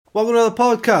Welcome to the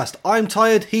podcast. I'm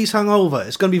tired, he's hungover.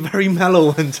 It's going to be very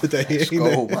mellow one today. Let's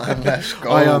go, man. Let's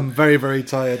go. I am very, very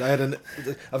tired. I had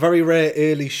a very rare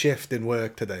early shift in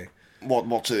work today.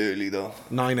 What's early, though?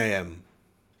 9 a.m.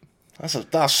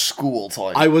 That's school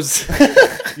time. I was...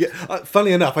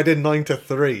 funny enough, I did 9 to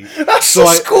 3. That's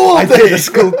school I day! did a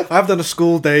school... I have done a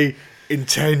school day in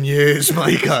 10 years,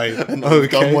 my guy. And I've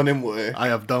done one in work. I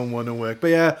have done one in work. But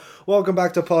yeah, welcome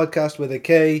back to PodKast with a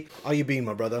K. How you been,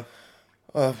 my brother?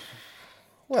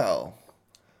 Well,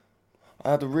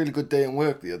 I had a really good day in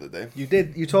work the other day. You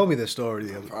did. You told me this story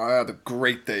the other day. I had a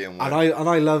great day in work. And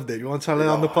I loved it. You want to tell it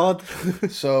on the pod?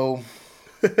 So,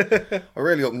 I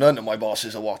really hope none of my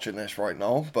bosses are watching this right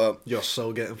now, but... You're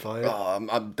so getting fired.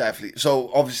 I'm definitely... So,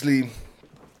 obviously,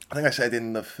 I think I said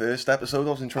in the first episode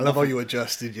I was in trouble. I love how you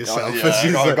adjusted yourself.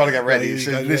 I've got to get ready.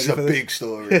 Yeah, This is a big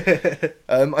story.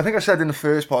 I think I said in the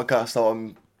first podcast that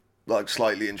I'm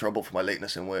slightly in trouble for my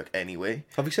lateness in work anyway.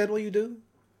 Have you said what you do?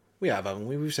 We have, haven't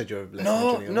we? We've said you're a lift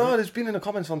No, engineer. there's been in the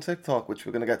comments on TikTok, which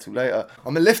we're going to get to later.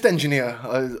 I'm a lift engineer.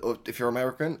 If you're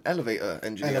American, elevator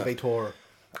engineer. Elevator.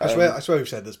 I swear we've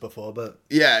said this before, but...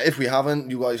 Yeah, if we haven't,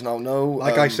 you guys now know.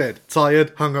 Like I said,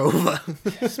 tired, hungover.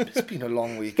 It's been a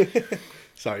long week.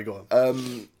 Sorry, go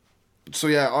on. So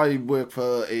yeah, I work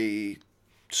for a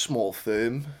small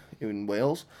firm in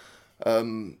Wales.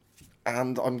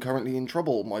 And I'm currently in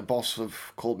trouble. My boss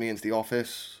have called me into the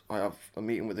office. I have a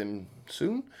meeting with him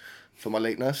soon for my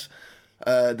lateness.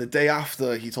 The day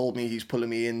after he told me he's pulling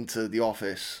me into the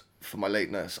office for my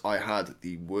lateness, I had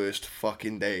the worst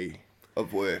fucking day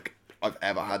of work I've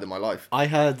ever had in my life. I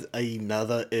had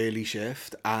another early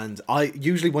shift, and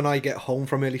usually when I get home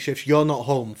from early shifts, you're not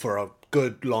home for a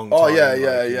good long time. Oh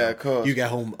yeah, of course. You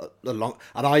get home a long...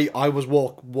 And I was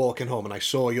walking home, and I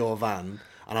saw your van,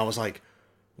 and I was like...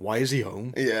 Why is he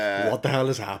home? Yeah. What the hell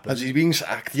has happened? Has he been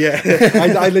sacked? Yeah.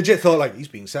 I legit thought, like, he's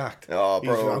being sacked. Oh,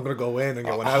 bro. I'm going to go in and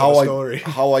go, out of the story.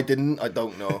 How I didn't, I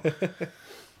don't know.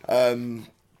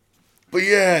 But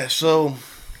yeah, so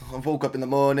I woke up in the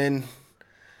morning.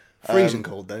 Freezing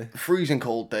cold day. Freezing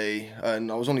cold day.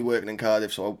 And I was only working in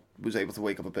Cardiff, so I was able to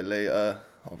wake up a bit later.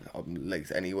 I'm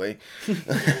late anyway.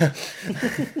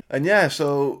 And yeah,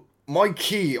 so... My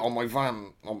key on my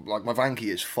van, my van key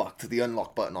is fucked. The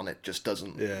unlock button on it just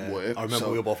doesn't work. I remember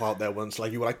we were both out there once.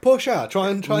 Like, you were like, push her, try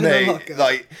and unlock it.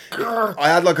 Like, I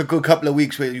had like a good couple of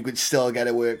weeks where you could still get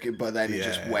it working, but then it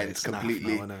just went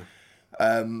completely.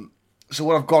 So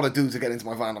what I've got to do to get into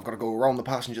my van, I've got to go around the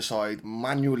passenger side,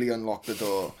 manually unlock the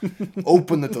door,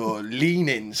 open the door, lean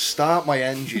in, start my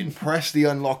engine, press the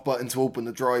unlock button to open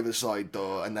the driver's side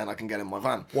door, and then I can get in my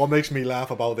van. What makes me laugh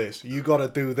about this, you got to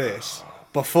do this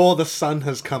before the sun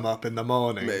has come up in the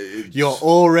morning. You're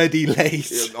already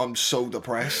late. I'm so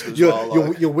depressed as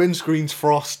well. Your windscreen's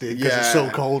frosted because it's so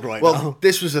cold right now. Well,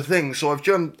 this was the thing. So I've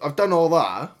done all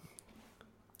that,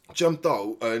 jumped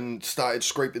out and started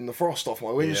scraping the frost off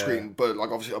my windscreen. Yeah. But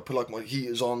like obviously I put like my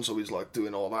heaters on, so he's like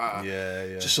doing all that.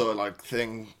 Yeah. Just so like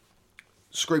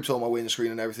scrapes all my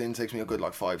windscreen and everything. Takes me a good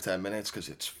like 5-10 minutes because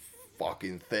it's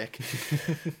fucking thick.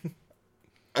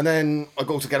 And then I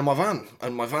go to get in my van,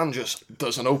 and my van just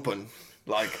doesn't open.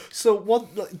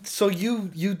 So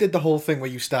you did the whole thing where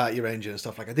you start your engine and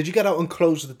stuff like that. Did you get out and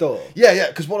close the door? Yeah.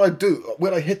 Because what I do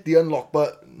when I hit the unlock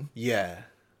button,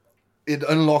 it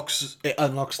unlocks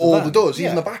all the doors,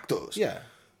 even the back doors. Yeah.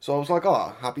 So I was like,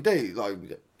 happy day. Like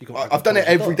I've done it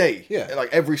every day. Yeah. Like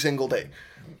every single day.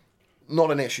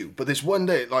 Not an issue. But this one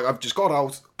day, like I've just got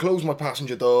out, closed my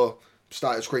passenger door,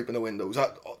 started scraping the windows.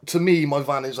 To me, my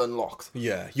van is unlocked.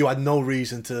 Yeah, you had no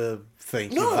reason to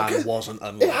think your van wasn't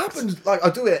unlocked. It happens. Like I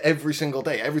do it every single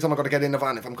day. Every time I got to get in the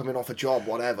van, if I'm coming off a job,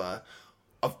 whatever,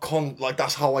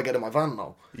 that's how I get in my van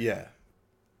now. Yeah.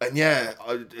 And yeah,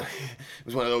 it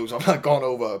was one of those. I've like gone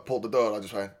over, pulled the door, and I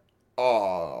just went,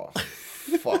 oh.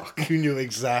 Fuck. You knew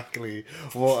exactly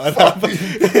what had happened.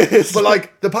 But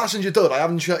like the passenger door, I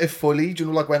haven't shut it fully. Do you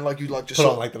know like when like you like just put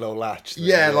on like the little latch thing. Do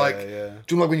you know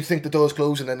like when you think the door's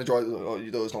closed and then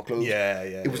your door's not closed? Yeah.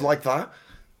 It was like that.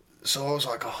 So I was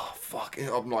like, oh fuck.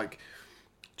 I'm like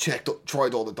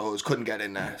tried all the doors, couldn't get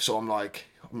in there. So I'm like,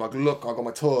 look, I got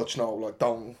my torch now, like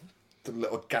down the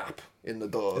little gap in the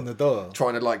door.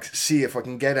 Trying to like see if I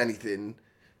can get anything.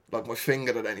 Like my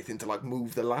finger at anything to like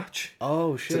move the latch.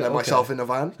 Oh shit! To let myself in the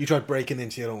van. You tried breaking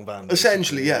into your own van. Basically.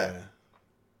 Essentially, yeah.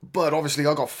 But obviously,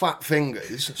 I got fat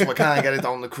fingers, so I can't get it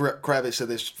down the crevice of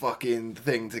this fucking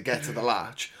thing to get to the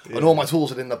latch. Yeah. And all my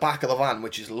tools are in the back of the van,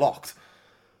 which is locked.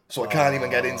 So I can't even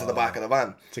get into the back of the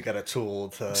van to get a tool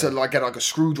to like get like a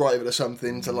screwdriver or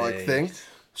something to like thing.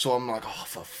 So I'm like, oh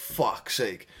for fuck's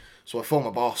sake! So I phoned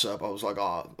my boss up. I was like,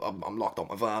 oh, I'm locked out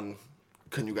my van.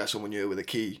 Can you get someone here with a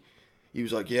key? He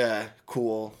was like, yeah,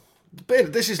 cool.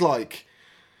 But this is like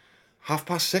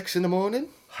 6:30 in the morning.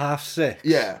 6:30?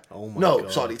 Yeah. Oh my no,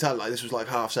 God. sorry, tell like this was like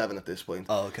 7:30 at this point.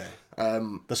 Oh, okay.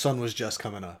 The sun was just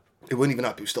coming up. It wasn't even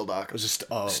up, it was still dark. It was just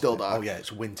still dark. Oh yeah,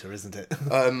 it's winter, isn't it?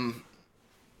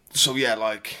 So yeah,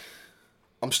 like,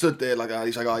 I'm stood there, like,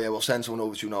 he's like, oh yeah, we'll send someone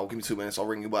over to you now, give me 2 minutes, I'll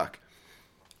ring you back.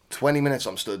 20 minutes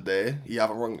I'm stood there, he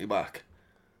haven't rung me back.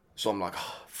 So I'm like,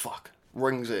 oh, fuck.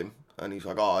 Rings him, and he's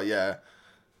like, oh yeah,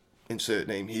 insert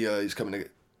name here, he's coming to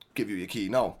give you your key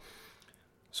now.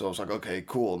 So I was like, okay,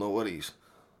 cool, no worries.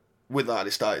 With that,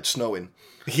 it started snowing.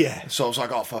 Yeah. So I was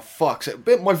like, oh, for fuck's sake.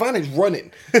 But my van is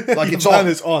running. Like, it's van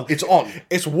on. is on. It's on.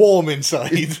 It's warm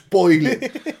inside. It's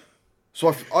boiling.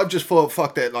 So I just thought,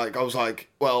 fuck it. Like, I was like,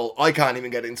 well, I can't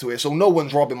even get into it. So no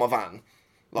one's robbing my van.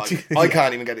 Like, I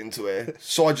can't even get into it.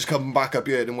 So I just come back up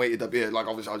here and waited up here. Like,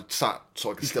 obviously, I sat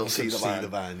so I could still see the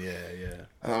van. Yeah.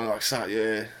 And I'm like, sat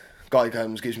here. Guy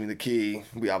comes, gives me the key.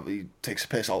 He takes a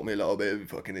piss out of me a little bit.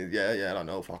 Fucking, yeah, I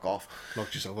know, fuck off.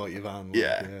 Locked yourself out your van.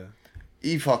 Yeah.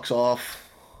 He fucks off.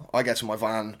 I get to my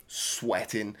van,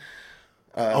 sweating.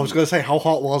 I was going to say, how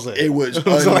hot was it? It was,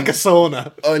 like a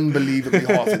sauna. Unbelievably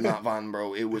hot in that van,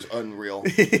 bro. It was unreal.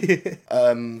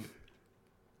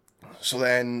 So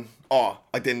then, I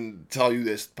didn't tell you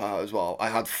this part as well. I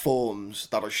had forms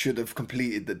that I should have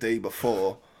completed the day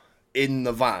before in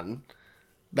the van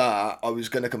that I was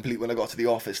going to complete when I got to the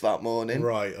office that morning.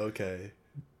 Right, okay.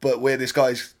 But where this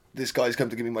guy's come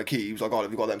to give me my key, he was like, oh,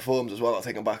 have you got them forms as well? I'll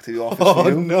take them back to the office for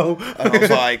you. No. And I was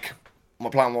like, my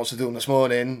plan was to do them this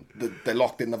morning. They're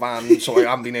locked in the van, so I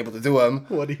haven't been able to do them.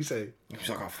 What did he say? He was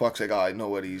like, oh, fuck's sake, I know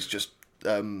where he's just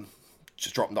drop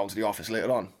them down to the office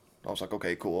later on. I was like,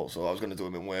 okay, cool. So I was going to do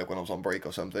them in work when I was on break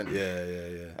or something.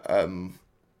 Yeah.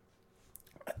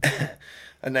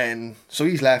 And then, so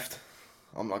he's left.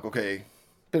 I'm like, okay,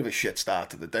 bit of a shit start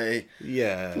to the day.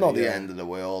 Yeah. Not the end of the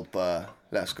world, but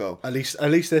let's go. At least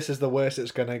this is the worst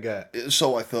it's going to get.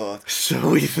 So I thought.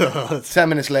 10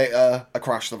 minutes later, I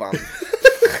crashed the van.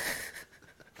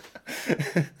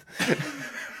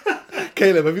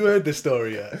 Caleb, have you heard this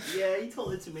story yet? Yeah, he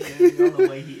told it to me on the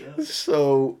way here.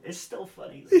 So it's still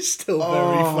funny. It's still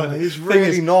very funny. It's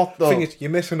really not though. Thing is, you're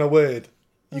missing a word.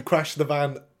 You crashed the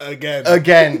van again.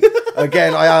 Again. I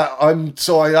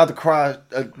had to crash.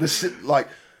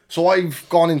 So I've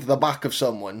gone into the back of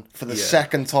someone for the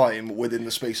second time within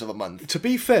the space of a month. To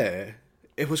be fair,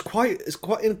 it's quite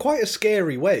in quite a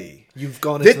scary way. You've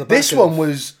gone into the back. This one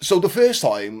was the first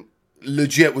time.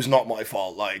 Legit was not my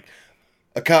fault. Like,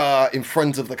 a car in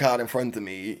front of the car in front of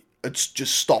me, it's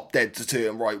just stopped dead to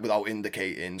turn right without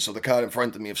indicating. So the car in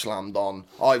front of me have slammed on,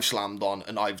 I've slammed on,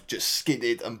 and I've just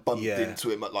skidded and bumped into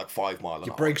him at like 5 miles an hour.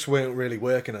 Your brakes weren't really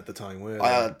working at the time, were they?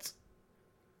 I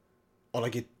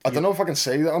don't know if I can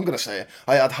say that. I'm going to say it.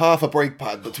 I had half a brake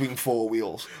pad between 4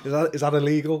 wheels. Is that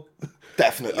illegal?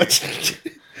 Definitely.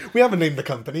 We haven't named the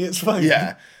company, it's fine.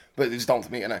 Yeah, but it's down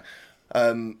to me, innit?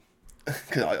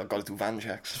 Because I've got to do van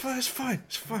checks. It's fine.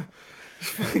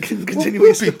 Continue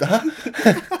with Beat that.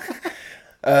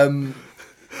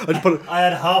 I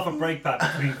had half a brake pad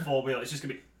between 4 wheels. It's just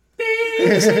going to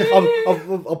be...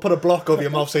 I'll put a block over your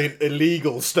mouth saying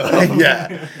illegal stuff.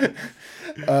 Yeah.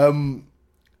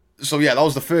 So yeah, that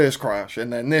was the first crash.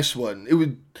 And then this one, it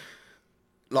would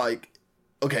like...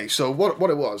 Okay, so what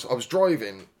it was, I was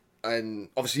driving, and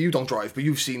obviously you don't drive, but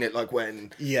you've seen it like when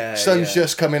sun's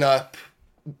just coming up,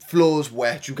 floor's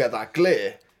wet, you get that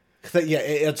glare.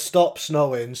 It had stopped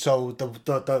snowing, so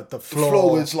the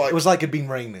floor was like... It was like it'd been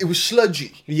raining. It was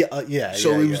sludgy. Yeah.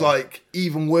 So it was like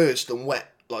even worse than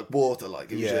wet, like water.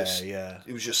 Like it was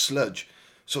It was just sludge.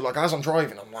 So like as I'm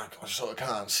driving, I'm like, I sort of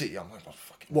can't see. I'm like, oh,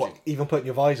 fucking... What? Even putting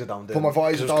your visor down, Put my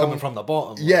visor down. It was coming from the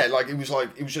bottom. Yeah, like it was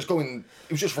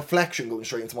just reflection going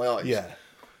straight into my eyes. Yeah.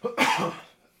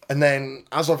 And then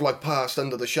as I've like passed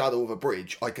under the shadow of a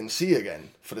bridge, I can see again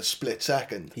for the split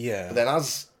second. Yeah. But then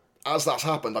as that's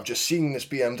happened, I've just seen this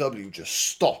BMW just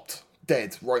stopped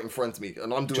dead right in front of me,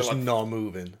 and I'm doing just like not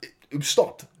moving. It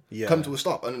stopped. Yeah. Come to a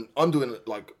stop, and I'm doing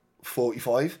like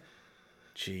 45.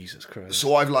 Jesus Christ.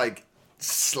 So I've like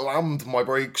slammed my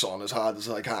brakes on as hard as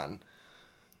I can.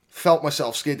 Felt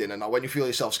myself skidding, and now when you feel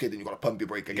yourself skidding, you've got to pump your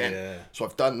brake again. Yeah. So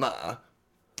I've done that.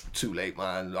 Too late,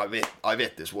 man. I've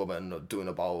hit this woman doing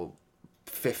about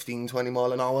 15, 20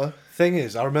 mile an hour. Thing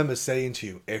is, I remember saying to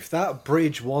you, if that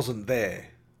bridge wasn't there...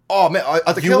 Oh, man, I'd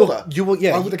have killed her. I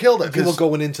would have killed her. You were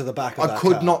going into the back of that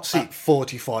could car not see. at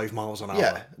 45 miles an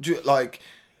hour. Yeah, like,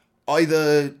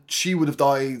 either she would have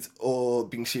died or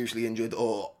been seriously injured,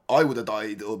 or I would have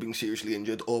died or been seriously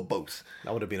injured, or both.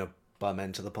 That would have been a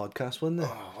bum to the podcast, wouldn't it?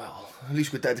 Oh, well, at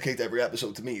least we could dedicate every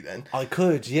episode to me then. I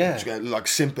could, yeah. Just get like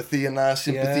sympathy in there,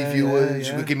 sympathy Yeah, viewers.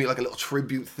 yeah. You could give me like a little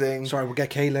tribute thing. Sorry, we'll get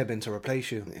Caleb in to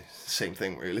replace you. Same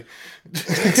thing, really.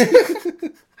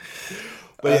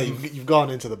 But yeah, you've gone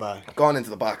into the back. Gone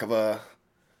into the back of her,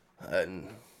 and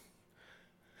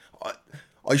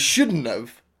I shouldn't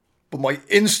have, but my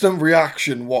instant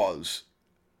reaction was,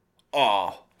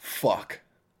 "Oh, fuck.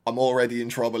 I'm already in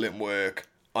trouble in work.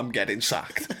 I'm getting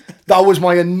sacked." That was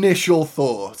my initial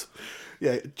thought.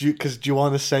 Yeah, do you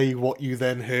want to say what you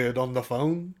then heard on the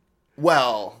phone?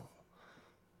 Well,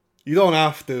 you don't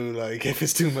have to, like, if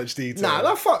it's too much detail.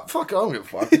 Nah, fuck, I don't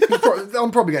give a fuck.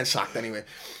 I'm probably getting sacked anyway.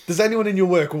 Does anyone in your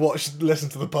work listen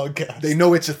to the podcast? They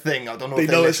know it's a thing. I don't know if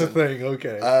they know listen. it's a thing,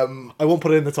 okay. I won't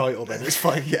put it in the title then, it's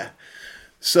fine. Yeah.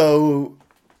 So,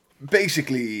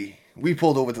 basically, we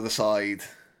pulled over to the side.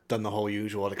 Done the whole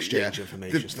usual exchange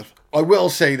information stuff. I will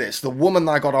say this. The woman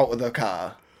that got out of the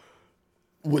car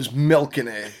was milking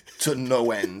it to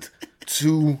no end.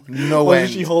 To no Why end.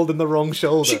 is she holding the wrong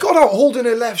shoulder? She got out holding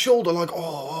her left shoulder like,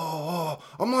 oh.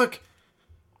 I'm like,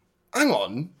 hang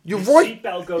on, you're right.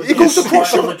 Seatbelt goes It goes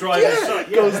across on the driver's side.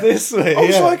 It goes this way. I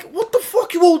was like, what the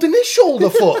fuck you holding this shoulder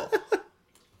for?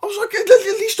 I was like, at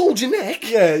least hold your neck.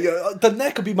 Yeah, the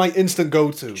neck would be my instant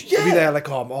go-to. Yeah. I'd be there like,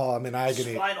 oh, I'm in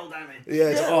agony. Spinal damage. Yeah,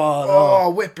 it's, Oh,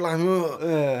 whiplash.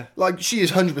 Yeah. Like, she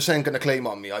is 100% going to claim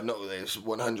on me. I know this,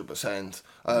 100%.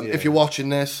 If you're watching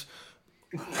this...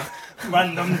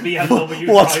 Random BMW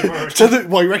What? driver.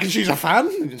 What, you reckon she's a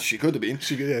fan? She could have been.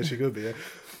 She could be, yeah.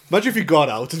 Imagine if you got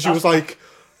out and she was like,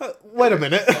 wait a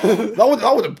minute.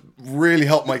 That would have really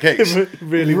helped my case.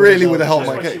 really would have helped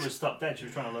my That's why she case. was stopped dead. She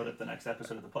was trying to load up the next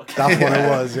episode of the podcast. That's what it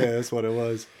was, yeah, that's what it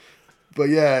was. But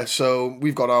yeah, so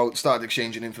we've got out, started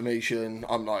exchanging information.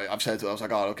 I've said to her, I was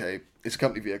like, okay, it's a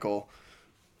company vehicle.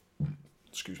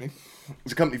 Excuse me.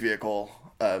 It's a company vehicle.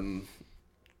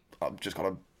 I've just got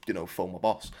to, phone my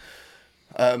boss.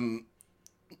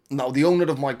 Now, the owner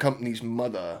of my company's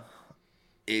mother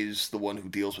is the one who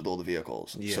deals with all the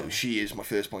vehicles. Yeah. So she is my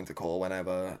first point of call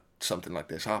whenever something like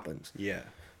this happens. Yeah.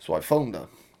 So I phoned her.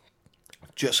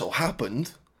 Just so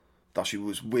happened that she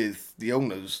was with the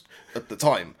owners at the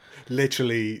time.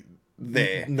 Literally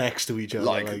there. Next to each other,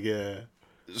 like yeah.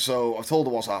 So I've told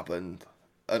her what's happened,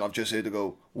 and I've just heard her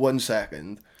go, 1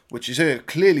 second, which is her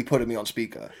clearly putting me on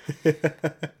speaker.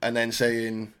 And then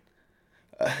saying,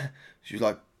 she was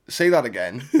like, say that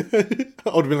again.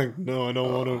 I would be like, no, I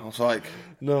don't want I to. was like,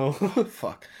 No.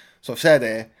 fuck. So I've said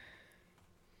it.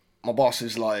 My boss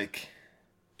is like,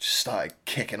 just started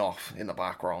kicking off in the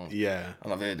background. Yeah.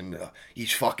 And I've heard him,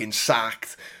 he's fucking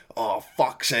sacked. Oh,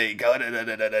 fuck's sake.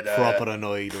 Proper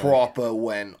annoyed. Proper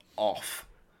went off.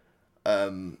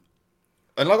 And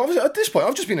like, obviously, at this point,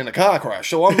 I've just been in a car crash,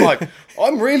 so I'm like,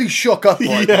 I'm really shook up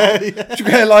right now.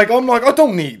 Yeah. I'm like, I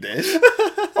don't need this.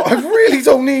 I really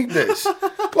don't need this.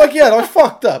 Like, yeah, I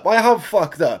fucked up. I have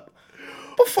fucked up.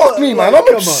 But fuck me, man.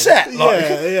 I'm upset. On. Like.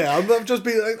 Yeah. I'm just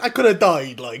being like, I could have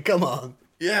died. Like, come on.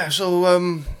 Yeah. So,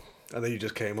 and then you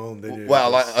just came home, didn't you?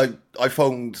 Well, I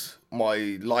phoned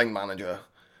my line manager,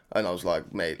 and I was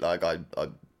like, mate, like, I'm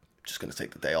just gonna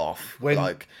take the day off.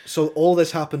 So all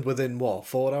this happened within what,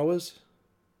 4 hours?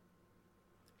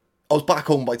 I was back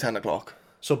home by 10 o'clock.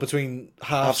 So between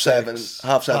half seven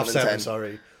and 10.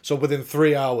 Sorry. So within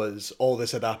 3 hours, all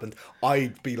this had happened.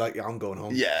 I'd be like, I'm going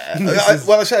home. Yeah. I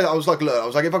was like,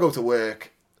 look, if I go to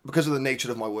work, because of the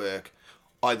nature of my work,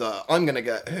 either I'm going to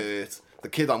get hurt, the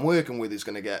kid I'm working with is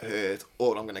going to get hurt,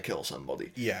 or I'm going to kill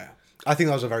somebody. Yeah. I think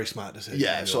that was a very smart decision.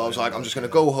 Yeah, so I was like, I'm just going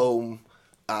to go home,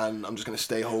 and I'm just going to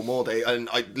stay home all day. And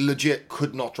I legit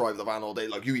could not drive the van all day.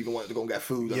 Like, you even wanted to go and get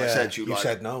food, and I said to you, you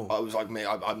said no. I was like, mate,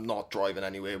 I'm not driving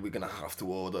anywhere. We're going to have to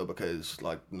order because,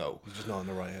 like, no. You're just not in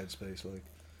the right headspace, like.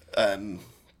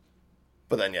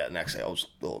 But then, yeah, the next day I was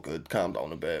all good, calmed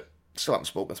down a bit. Still haven't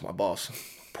spoken to my boss.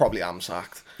 Probably am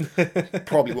sacked.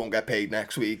 Probably won't get paid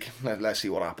next week. Let's see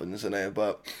what happens in there.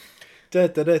 But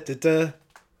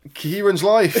Kieran's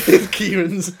life.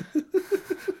 Kieran's.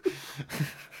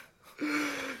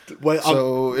 Well,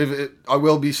 so I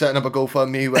will be setting up a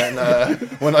GoFundMe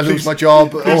when I lose my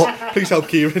job. Please help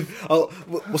Kieran.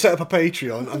 We'll set up a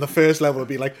Patreon, and the first level will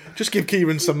be like, just give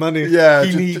Kieran some money. Yeah,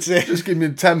 he needs it. Just give me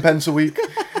 10 pence a week.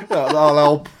 That'll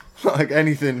help. Like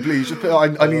anything, please.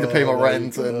 I need to pay my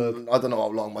rent, and I don't know how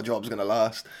long my job's gonna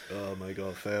last. Oh my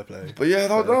god, fair play. But yeah,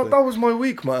 that was my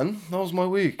week, man. That was my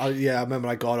week. I remember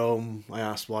I got home. I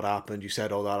asked what happened. You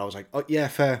said all that. I was like, oh yeah,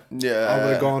 fair. Yeah, I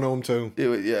would have gone home too. It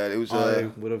was.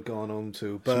 I would have gone home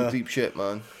too. But some deep shit,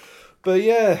 man. But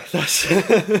yeah, that's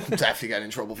Definitely getting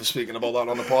in trouble for speaking about that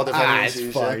on the pod. If anyone it's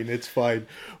sees fine, it. it's fine.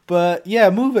 But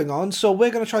yeah, moving on. So we're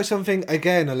gonna try something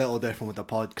again a little different with the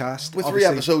podcast. With 3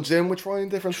 episodes in, we're trying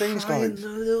different things, trying guys. a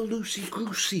little loosey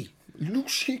goosey.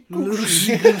 Loosey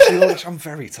Loosey goosey. I'm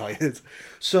very tired.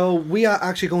 So we are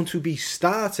actually going to be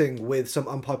starting with some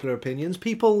unpopular opinions.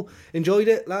 People enjoyed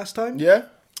it last time. Yeah.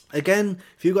 Again,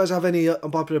 if you guys have any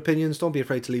unpopular opinions, don't be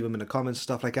afraid to leave them in the comments and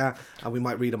stuff like that, and we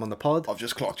might read them on the pod. I've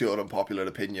just clocked your unpopular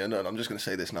opinion, and I'm just going to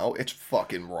say this now. It's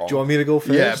fucking wrong. Do you want me to go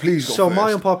first? Yeah, please go So first.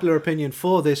 my unpopular opinion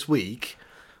for this week,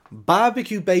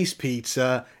 barbecue-based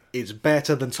pizza is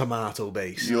better than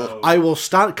tomato-based. No. I will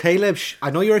start... Caleb, I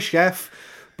know you're a chef,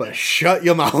 but shut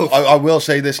your mouth. I will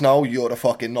say this now. You're a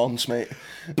fucking nonce, mate.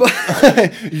 But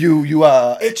you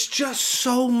are... It's just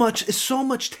so much... It's so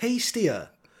much tastier.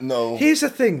 No. Here's the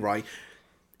thing, right?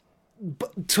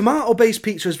 Tomato-based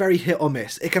pizza is very hit or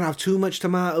miss. It can have too much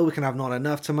tomato, it can have not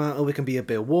enough tomato, it can be a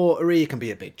bit watery, it can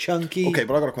be a bit chunky. Okay,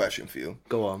 but I got a question for you.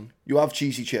 Go on. You have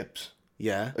cheesy chips.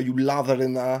 Yeah? Are you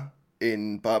lathering that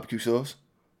in barbecue sauce?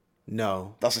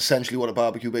 No. That's essentially what a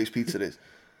barbecue-based pizza is.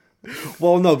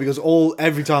 Well, no, because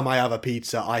every time I have a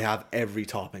pizza, I have every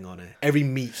topping on it. Every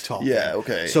meat topping. Yeah,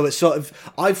 okay. So it's sort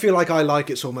of... I feel like I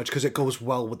like it so much because it goes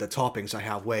well with the toppings I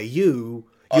have, where you're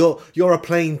a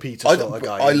plain pizza sort of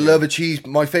guy. I love a cheese...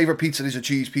 My favourite pizza is a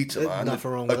cheese pizza, man.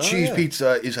 nothing wrong with a that, cheese yeah.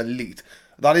 pizza is elite.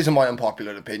 That isn't my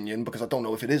unpopular opinion, because I don't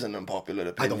know if it is an unpopular I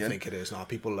opinion. don't think it is. No,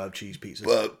 people love cheese pizzas.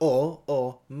 But-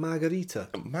 or margarita.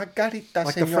 Margarita,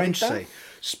 Like the French say.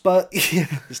 But, yeah,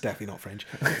 it's definitely not French.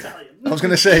 Italian. I was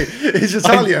going to say, it's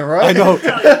Italian, right? I know.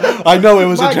 I know it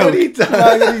was Margarita. a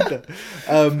joke.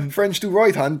 Margarita. French do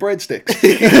right-hand breadsticks.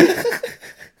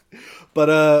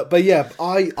 But yeah,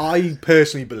 I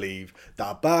personally believe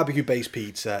that barbecue-based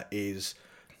pizza is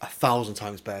 1,000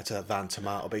 times better than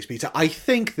tomato-based pizza. I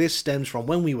think this stems from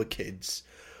when we were kids.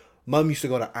 Mum used to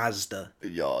go to Asda.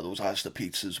 Yeah, those Asda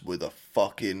pizzas were the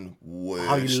fucking worst.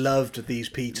 I loved these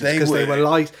pizzas They because they were. were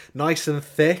light, nice and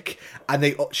thick,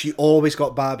 and she always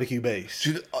got barbecue-based.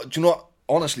 Do you know what?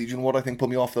 Honestly, do you know what I think put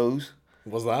me off those?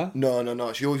 Was that?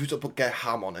 No. She always used to get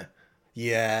ham on it.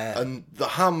 Yeah. And the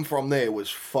ham from there was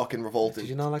fucking revolting. Did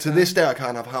you not like to ham? this day, I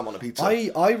can't have ham on a pizza.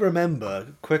 I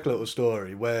remember, quick little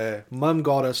story, where Mum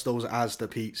got us those Asda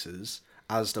pizzas,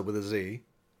 Asda with a Z.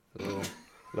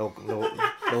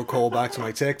 Little call back to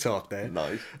my TikTok there.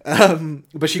 Nice.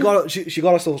 But she got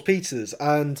us those pizzas,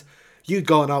 and you'd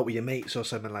gone out with your mates or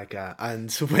something like that,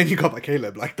 and so when you got by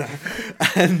Caleb like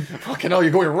that, and Fucking hell,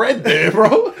 you're going red there,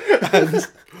 bro.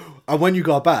 and when you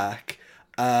got back,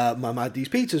 Mum had these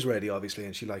pizzas ready, obviously,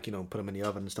 and she put them in the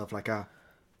oven and stuff like that.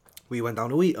 We went down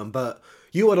to eat them, but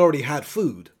you had already had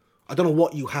food. I don't know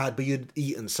what you had, but you'd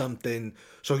eaten something,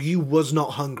 so you was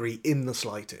not hungry in the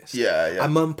slightest. Yeah.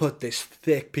 And Mum put this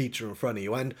thick pizza in front of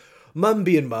you, and Mum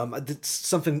being Mum, it's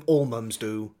something all mums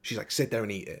do. She's like, sit there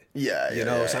and eat it.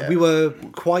 Yeah. So we were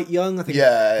quite young. I think.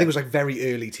 Yeah. I think it was like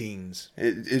very early teens.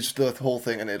 It's the whole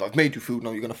thing, and I've made you food,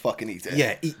 now you're gonna fucking eat it.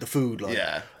 Yeah, eat the food. Like.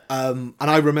 Yeah. And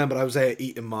I remember I was there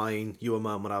eating mine. You and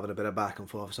Mum were having a bit of back and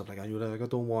forth and stuff like that. And you were like, I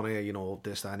don't want to,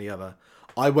 this, that, and the other.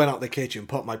 I went out the kitchen,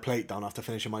 put my plate down after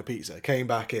finishing my pizza, came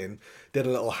back in, did a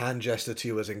little hand gesture to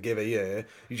you as in give it you.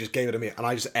 You just gave it to me, and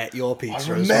I just ate your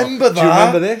pizza. I remember that. Do you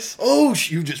remember this? Oh,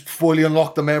 you just fully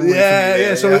unlocked the memory. Yeah, for me there,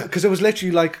 yeah. So because it was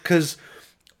literally like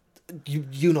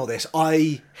you know this.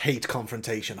 I hate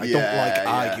confrontation. I don't like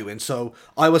arguing. So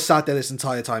I was sat there this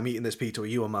entire time eating this pizza with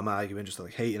you and Mum arguing, just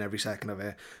like hating every second of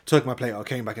it. Took my plate, I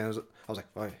came back and I was like,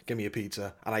 all right, give me a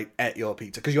pizza, and I ate your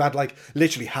pizza because you had like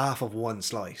literally half of one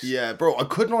slice. Yeah, bro, I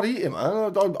could not eat it, man.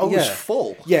 I was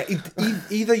full. Yeah,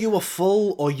 either you were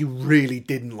full or you really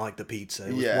didn't like the pizza.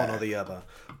 It was Yeah. one or the other.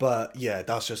 But yeah,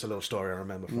 that's just a little story I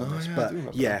remember from this. yeah, I But do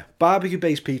remember yeah,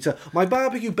 barbecue-based pizza. My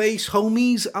barbecue-based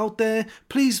homies out there,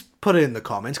 please put it in the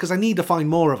comments because I need to find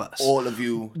more of us. All of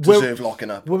you deserve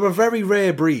locking up. We're a very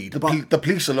rare breed. But The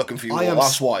police are looking for you, I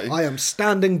that's why. I am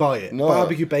standing by it. No.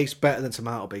 Barbecue-based better than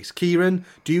tomato-based. Kieran,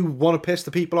 do you want to piss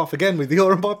the people off again with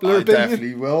your unpopular I opinion?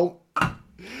 definitely will.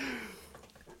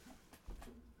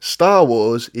 Star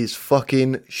Wars is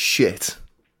fucking shit.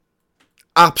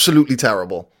 Absolutely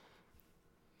terrible.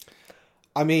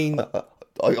 I mean...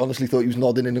 I honestly thought he was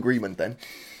nodding in agreement then.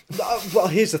 well,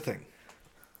 here's the thing.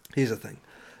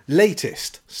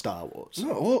 Latest Star Wars.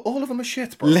 No, all of them are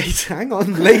shit, bro. Hang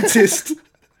on.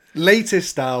 Latest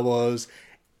Star Wars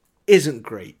isn't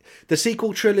great. The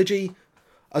sequel trilogy,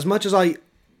 as much as I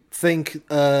think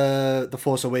The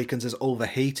Force Awakens is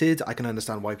overhated, I can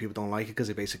understand why people don't like it because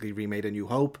they basically remade A New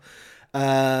Hope.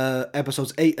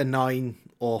 Episodes 8 and 9,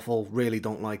 awful. Really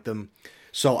don't like them.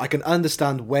 So I can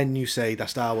understand when you say that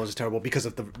Star Wars is terrible because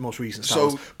of the most recent Star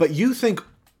Wars. But you think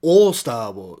all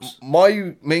Star Wars...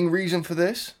 My main reason for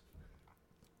this,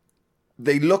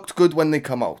 they looked good when they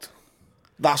come out.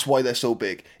 That's why they're so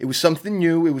big. It was something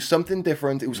new. It was something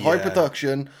different. It was high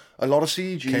production. A lot of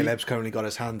CG. Caleb's currently got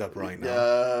his hand up right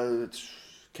now. It's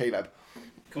Caleb.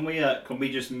 Can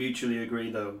we just mutually agree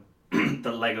though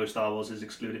that Lego Star Wars is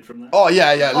excluded from that? Oh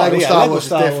yeah. Lego Star Wars is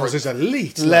different. Wars is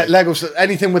elite. Lego,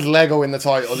 anything with Lego in the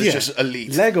title is just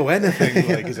elite. Lego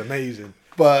anything is amazing.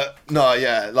 But no,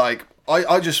 yeah, like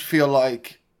I just feel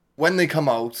like when they come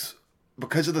out,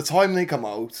 because of the time they come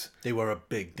out, they were a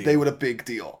big deal. They were a big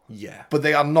deal. Yeah, but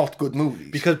they are not good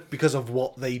movies because of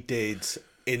what they did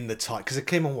in the time. Because it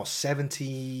came on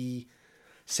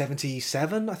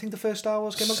 77, I think the first Star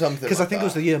Wars came out. Something because I think it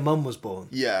was the year Mum was born.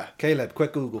 Yeah. Caleb,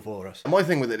 quick Google for us. My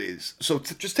thing with it is, so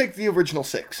just take the original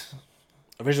 6.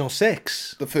 Original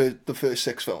 6? The first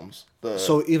 6 films.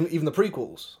 So even the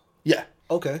prequels? Yeah.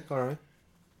 Okay, alright.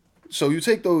 So you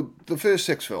take the first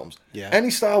 6 films. Yeah. Any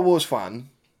Star Wars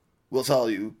fan will tell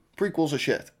you, prequels are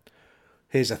shit.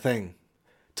 Here's the thing.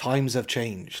 Times have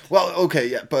changed. Well, okay,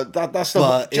 yeah, but that's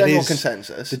the general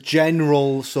consensus. The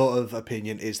general sort of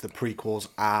opinion is the prequels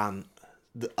aren't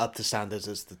up to standards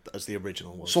as the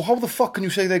original was. So how the fuck can you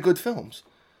say they're good films?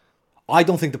 I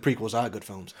don't think the prequels are good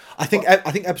films. I think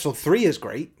episode 3 is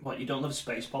great. What, you don't love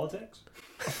space politics?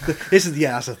 That's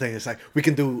the thing. It's like we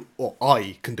can do, or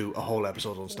I can do a whole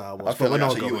episode on Star Wars. I feel like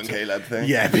that's a you and Caleb thing.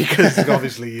 Yeah, because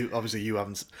obviously you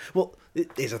haven't. Well,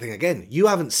 here's the thing again. You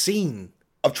haven't seen.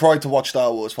 I've tried to watch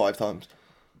Star Wars 5 times.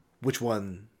 Which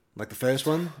one? Like the first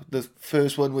one? The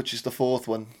first one, which is the 4th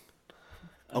one.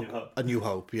 A New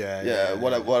Hope. Yeah.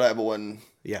 Whatever one.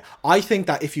 Yeah, I think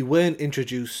that if you weren't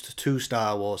introduced to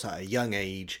Star Wars at a young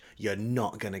age, you're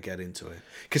not gonna get into it.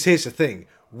 Because here's the thing: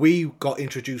 we got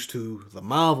introduced to the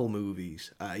Marvel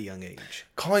movies at a young age.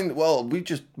 Well, we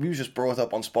just brought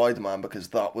up on Spider-Man because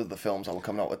that was the films that were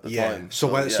coming out at the time. So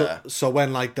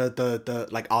when like the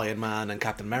like Iron Man and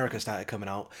Captain America started coming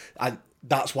out, and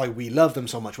that's why we love them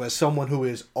so much. Whereas someone who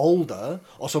is older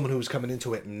or someone who's coming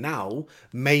into it now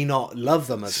may not love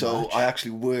them as much. So I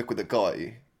actually work with a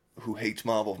guy who hates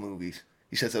Marvel movies.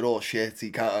 He says they're all shit. He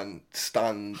can't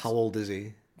stand. How old is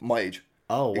he? My age.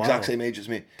 Oh, wow. Exact same age as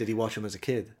me. Did he watch them as a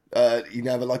kid? He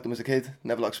never liked them as a kid.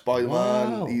 Never liked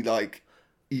Spider-Man. Wow.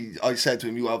 I said to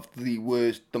him, "You have the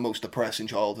most depressing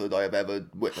childhood I have ever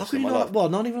witnessed in my life." Well,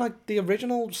 not even like the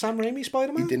original Sam Raimi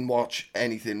Spider-Man? He didn't watch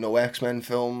anything. No X-Men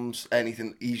films.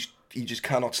 Anything. He just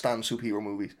cannot stand superhero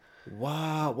movies.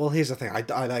 Wow. Well, here's the thing.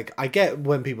 I get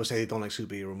when people say they don't like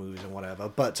superhero movies and whatever,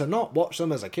 but to not watch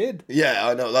them as a kid. Yeah,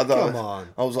 I know. Come on.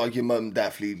 I was like, your mum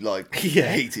definitely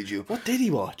hated you. What did he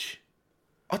watch?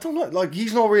 I don't know. Like,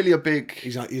 he's not really a big.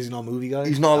 He's not a movie guy.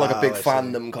 He's not like a big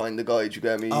fandom kind of guy. Do you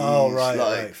get me?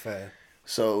 Right, fair.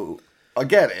 So I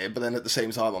get it, but then at the same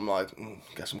time, I'm like,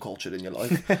 get some culture in your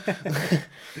life.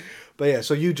 But yeah,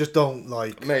 so you just don't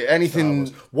like anything.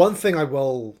 One thing I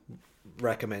will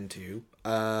recommend to you.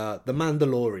 The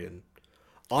Mandalorian.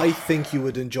 I think you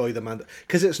would enjoy the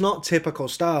because it's not typical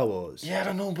Star Wars. Yeah, I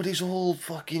don't know, but it's all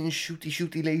fucking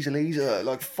shooty laser.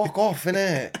 Like, fuck off,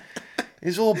 innit?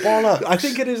 It's all bollocks. I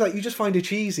think it is like you just find it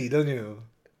cheesy, don't you?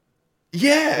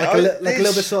 Yeah, like a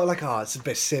little bit sort of like, it's a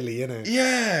bit silly, isn't it?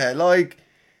 Yeah, like.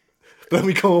 Then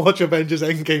we go and watch Avengers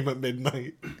Endgame at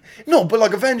midnight. No, but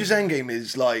like Avengers Endgame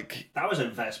is like that was an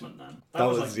investment then. That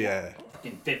was like, yeah.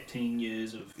 In 15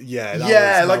 years of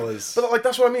but like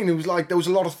that's what I mean. It was like there was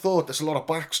a lot of thought, there's a lot of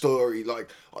backstory. Like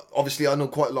obviously I know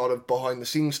quite a lot of behind the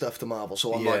scenes stuff to Marvel,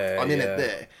 so I'm I'm in it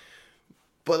there.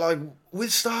 But like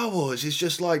with Star Wars, it's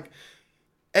just like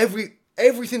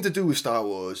everything to do with Star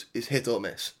Wars is hit or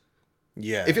miss.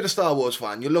 Yeah. If you're a Star Wars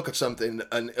fan, you look at something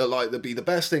and it'll either be the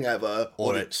best thing ever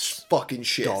or it's fucking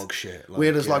shit. Dog shit.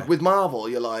 Whereas like with Marvel,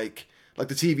 you're like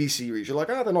the TV series, you're like,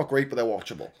 they're not great, but they're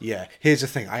watchable. Yeah. Here's the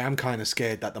thing. I am kind of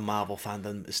scared that the Marvel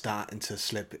fandom is starting to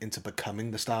slip into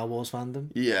becoming the Star Wars fandom.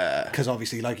 Yeah. Because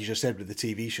obviously, like you just said with the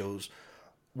TV shows,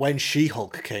 when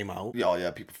She-Hulk came out...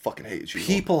 Yeah, people fucking hated She-Hulk.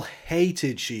 People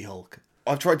hated She-Hulk.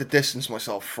 I've tried to distance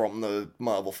myself from the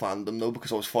Marvel fandom, though,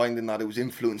 because I was finding that it was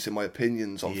influencing my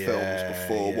opinions on films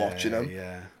before watching them.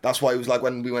 Yeah. That's why it was like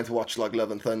when we went to watch like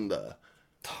Love and Thunder...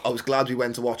 I was glad we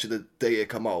went to watch it the day it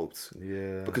come out.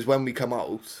 Yeah. Because when we come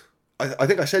out, I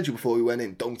think I said to you before we went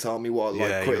in, don't tell me what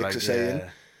critics are saying. Yeah.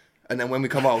 And then when we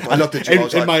come out, I looked at you, I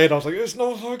was in my head, I was like, it's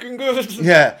not fucking good.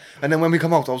 Yeah. And then when we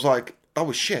come out, I was like, that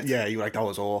was shit. Yeah, you were like, that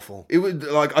was awful. It was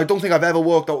like, I don't think I've ever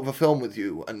walked out of a film with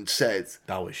you and said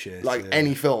That was shit. like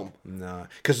any film. No,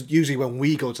 because usually when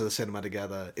we go to the cinema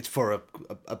together, it's for a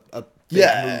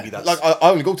big movie. That's Like I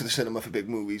only go to the cinema for big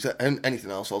movies, and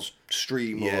anything else I'll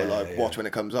stream or like watch when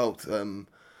it comes out.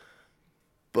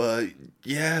 But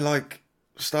yeah, like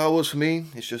Star Wars for me,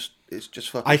 it's just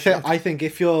fucking. I think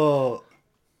if you're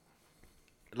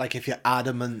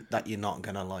adamant that you're not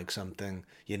gonna like something,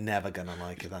 you're never gonna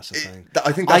like it. That's the thing.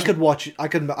 I think I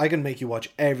can make you watch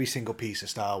every single piece of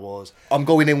Star Wars. I'm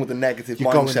going in with a negative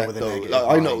mindset though. Negative like,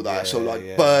 I know mind,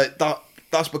 that, but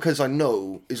that's because I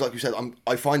know is like you said.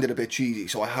 I find it a bit cheesy,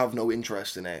 so I have no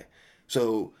interest in it.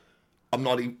 So I'm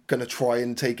not even gonna try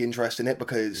and take interest in it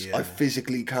because I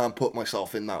physically can't put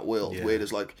myself in that world. Yeah. Where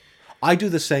there's like, I do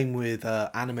the same with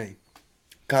anime.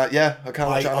 I can't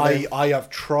watch anime. I have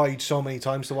tried so many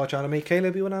times to watch anime.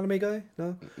 Caleb, you an anime guy?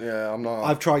 No? Yeah, I'm not.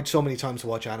 I've tried so many times to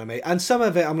watch anime, and some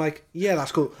of it I'm like, yeah,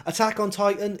 that's cool. Attack on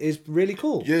Titan is really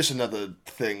cool. Here's another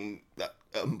thing that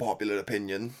unpopular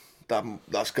opinion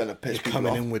that's gonna piss people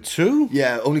Coming off. in with 2?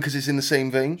 Yeah, only because it's in the same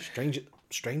vein.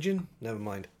 Stranging? Never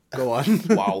mind. Go on.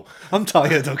 Wow. I'm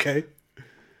tired, okay?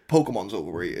 Pokemon's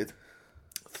overrated.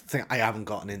 I haven't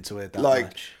gotten into it that Like,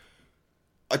 much.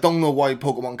 I don't know why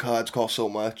Pokemon cards cost so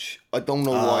much. I don't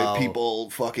know why people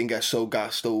fucking get so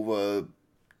gassed over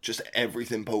just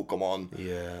everything Pokemon.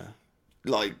 Yeah.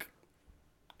 Like,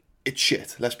 it's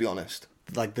shit, let's be honest.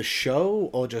 Like the show,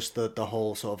 or just the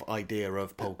whole sort of idea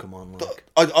of Pokemon? Like,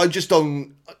 I just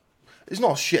don't... It's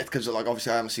not shit, because like,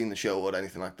 obviously I haven't seen the show or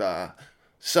anything like that.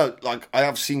 So, like, I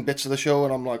have seen bits of the show,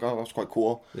 and I'm like, oh, that's quite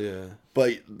cool. yeah.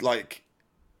 But, like,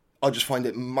 I just find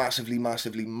it massively,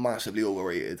 massively, massively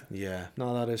overrated. Yeah.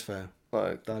 No, that is fair.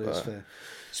 Like, That is fair.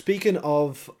 Speaking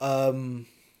of going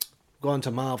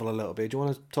to Marvel a little bit, do you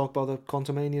want to talk about the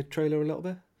Quantumania trailer a little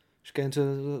bit? Just get into,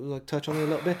 like, touch on it a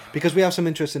little bit? Because we have some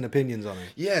interesting opinions on it.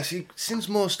 Yeah, see, since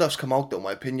more stuff's come out, though,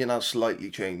 my opinion has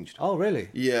slightly changed. Oh, really?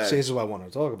 Yeah. See, this is what I want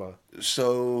to talk about.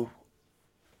 So,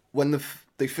 when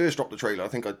they first dropped the trailer, I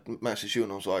think I messaged you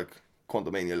and I was like,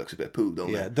 Quantumania looks a bit poo, don't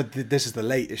Yeah, it? this is the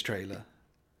latest trailer.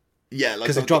 Yeah, like...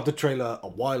 Because they dropped the trailer a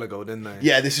while ago, didn't they?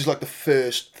 Yeah, this is like the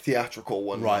first theatrical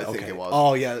one, Right, I think it was.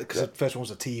 Oh, yeah, because the first one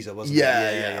was a teaser, wasn't it?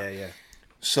 Yeah.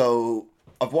 So,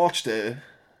 I've watched it,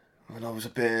 and I was a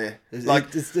bit... It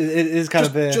is kind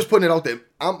of just putting it out there,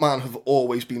 Ant-Man have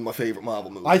always been my favourite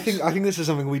Marvel movies. I think this is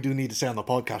something we do need to say on the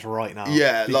podcast right now.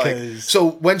 Yeah, because... like... So,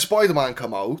 when Spider-Man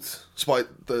come out,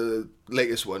 the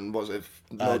latest one, was it?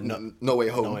 No Way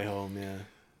Home. No Way Home, yeah.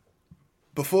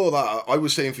 Before that, I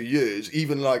was saying for years,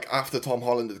 even like after Tom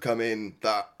Holland had come in,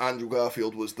 that Andrew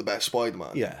Garfield was the best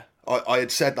Spider-Man. Yeah. I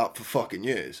had said that for fucking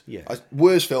years. Yeah.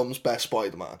 Worst films, best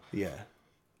Spider-Man. Yeah.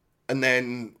 And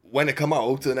then when it come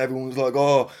out and everyone was like,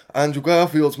 oh, Andrew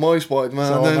Garfield's my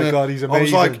Spider-Man. So, oh my God, he's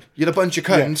amazing. I was like, you're a bunch of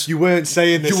cunts. Yeah, you weren't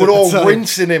saying this. You were all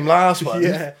rinsing him last month.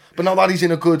 Yeah. But now that he's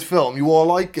in a good film, you all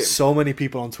like him. So many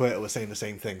people on Twitter were saying the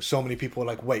same thing. So many people were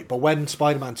like, wait, but when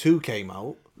Spider-Man 2 came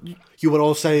out, you would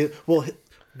all say, well,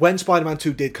 when Spider-Man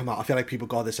 2 did come out, I feel like people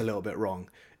got this a little bit wrong.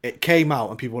 It came out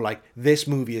and people were like, this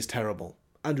movie is terrible.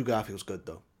 Andrew Garfield's good,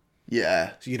 though.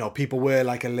 Yeah. So, you know, people were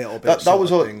like a little bit that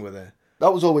was a thing with it.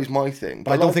 That was always my thing.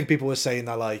 But I don't think people were saying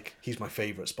that, like, he's my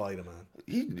favourite Spider-Man.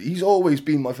 He's always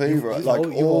been my favourite. You've Like,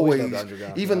 always always. loved Andrew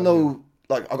Garfield, Even though,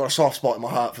 like, I got a soft spot in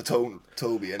my heart for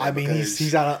Toby. I mean,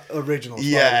 he's our original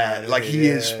Spider-Man. Yeah, like, he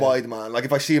is Spider-Man. Like,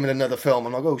 if I see him in another film,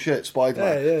 I'm like, oh, shit,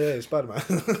 Spider-Man. Yeah, Spider-Man.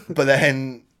 But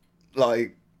then,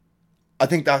 like, I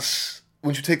think that's...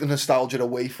 Once you take the nostalgia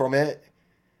away from it,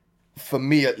 for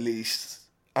me at least,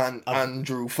 and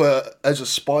Andrew, as a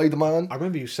Spider-Man... I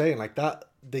remember you saying, like, that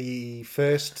the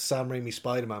first Sam Raimi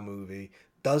Spider-Man movie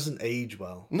doesn't age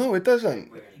well. No, it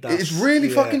doesn't. It's really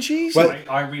fucking cheesy. Well,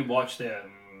 I rewatched it,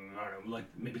 I don't know, like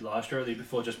maybe last year or the year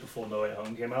before, just before No Way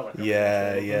Home came out. Like,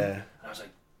 Yeah. And I was like,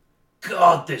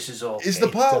 God, this is awful. Is the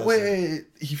part where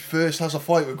he first has a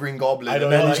fight with Green Goblin,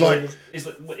 and then he's like... Is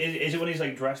it when he's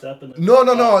like dressed up? And No.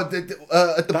 At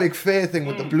the big fair thing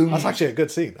with the blue... That's actually a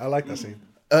good scene. I like that scene.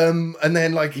 And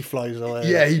then like He flies away.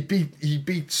 yeah, he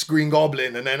beats Green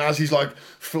Goblin, and then as he's like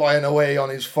flying away on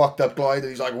his fucked up glider,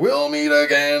 he's like, "We'll meet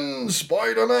again,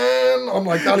 Spider-Man." I'm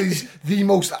like, that is the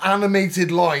most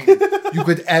animated line you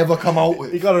could ever come out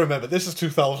with. You got to remember, this is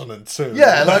 2002.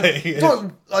 Yeah,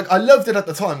 like I loved it at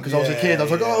the time because I was a kid. I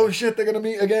was like, Yeah. "Oh shit, they're gonna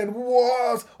meet again."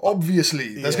 What?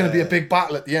 Obviously, there's gonna be a big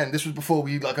battle at the end. This was before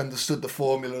we like understood the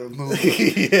formula of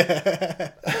movies.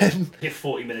 Yeah. Get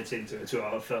 40 minutes into a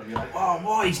 2-hour film, you're like, oh,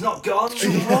 why? He's not gone.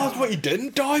 What? He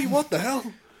didn't die? What the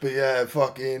hell? But yeah,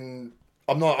 fucking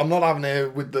I'm not having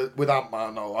it with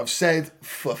Ant-Man. No, I've said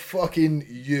for fucking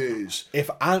years. If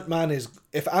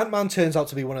Ant-Man turns out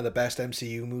to be one of the best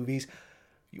MCU movies,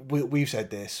 we've said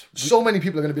this. So many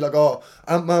people are going to be like, "Oh,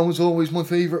 Ant-Man was always my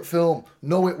favourite film."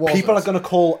 No, it wasn't. People are going to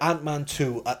call Ant-Man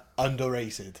 2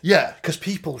 underrated. Yeah, because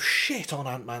people shit on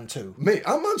Ant-Man 2. Mate,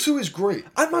 Ant-Man 2 is great.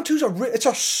 Ant-Man 2's it's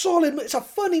a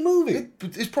funny movie.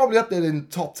 It's probably up there in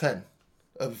top 10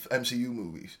 of MCU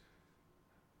movies.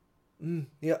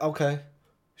 Yeah, okay.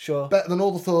 Sure. Better than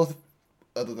all the Thor,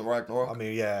 other than Ragnarok. I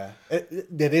mean, yeah.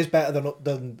 It is better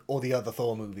than all the other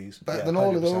Thor movies. Better than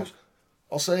all of those.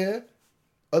 I'll say it.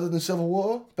 Other than Civil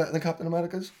War, better than Captain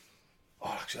America's.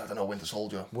 Oh, actually, I don't know. Winter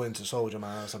Soldier. Winter Soldier,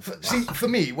 man. See, for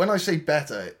me, when I say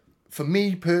better, for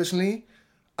me personally,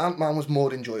 Ant-Man was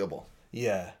more enjoyable.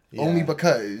 Yeah. Only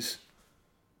because...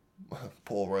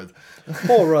 Paul Rudd.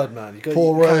 Paul Rudd, man. You can't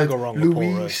go wrong with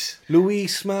Paul Rudd.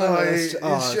 Luis, man.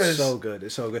 It's so good.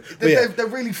 It's so good. They're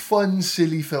really fun,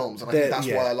 silly films, and I think that's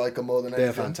why I like them more than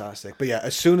anything. They're fantastic. But yeah,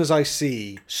 as soon as I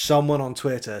see someone on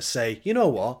Twitter say, you know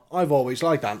what, I've always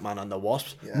liked Ant-Man and the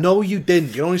Wasp. Yeah. No, you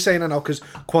didn't. You're only saying that now because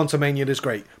Quantumania is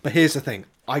great. But here's the thing.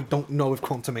 I don't know if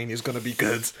Quantumania is going to be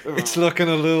good. It's looking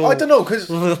a little... I don't know,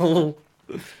 because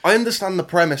I understand the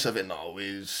premise of it now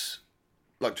is...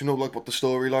 Like, do you know, like, what the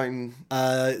storyline...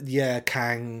 yeah,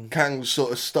 Kang... Kang's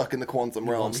sort of stuck in the quantum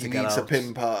realm. He needs a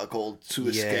pin particle to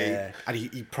escape. Yeah, and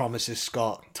he promises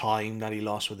Scott time that he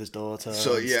lost with his daughter.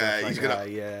 So, yeah, he's gonna...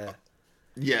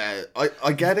 Yeah,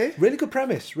 I get it. Really good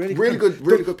premise. Really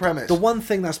good premise. The one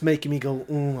thing that's making me go,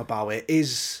 about it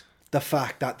is the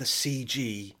fact that the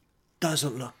CG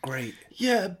doesn't look great.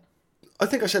 Yeah, I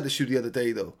think I said this to you the other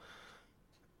day, though.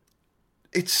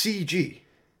 It's CG.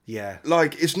 Yeah.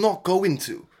 Like, it's not going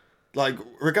to. Like,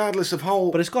 regardless of how...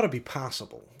 But it's got to be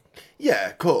passable. Yeah,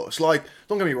 of course. Like,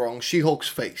 don't get me wrong, She-Hulk's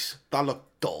face, that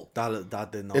looked dull.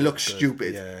 That did not It look looked good.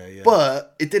 stupid. Yeah.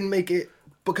 But it didn't make it...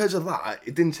 Because of that,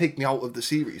 it didn't take me out of the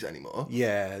series anymore.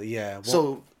 Yeah.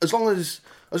 So, as long as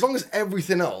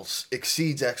everything else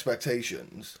exceeds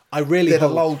expectations, I really they'd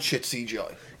hope... allow shit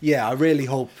CGI. Yeah, I really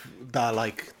hope that,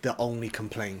 like, the only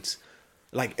complaint...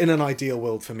 Like, in an ideal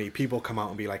world for me, people come out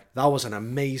and be like, that was an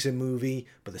amazing movie,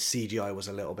 but the CGI was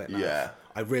a little bit naff. Yeah.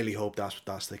 I really hope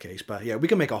that's the case. But yeah, we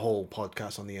can make a whole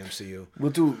podcast on the MCU.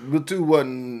 We'll do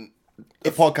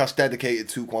a podcast dedicated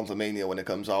to Quantumania when it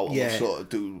comes out. And we'll sort of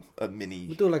do a mini...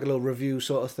 We'll do like a little review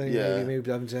sort of thing. Yeah.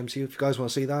 Maybe having to MCU. If you guys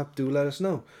want to see that, do let us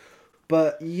know.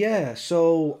 But yeah,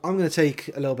 so I'm going to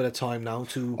take a little bit of time now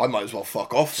to... I might as well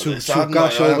fuck off for this. To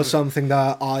gush over something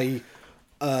that I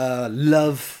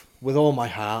love... with all my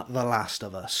heart, The Last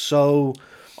of Us. So...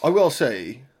 I will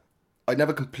say, I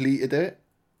never completed it.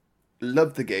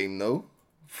 Loved the game, though,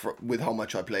 with how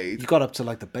much I played. You got up to,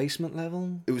 like, the basement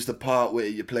level? It was the part where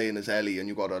you're playing as Ellie and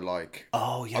you got to, like...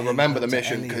 Oh, yeah. I remember the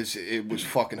mission because it was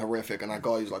fucking horrific and that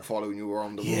guy's, like, following you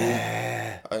around the room.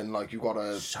 Yeah. And, like, you got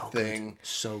a thing. Good.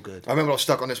 So good. I remember I was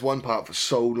stuck on this one part for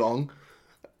so long.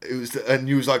 And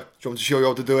you was like, do you want me to show you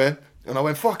how to do it? And I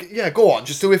went, fuck it, yeah, go on,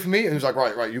 just do it for me. And he was like,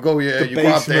 right, you go here, you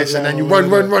grab this, and then you run,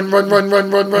 and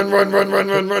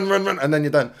then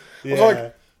you're done. I was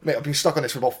like, mate, I've been stuck on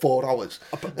this for about 4 hours.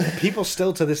 People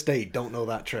still to this day don't know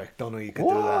that trick, don't know you can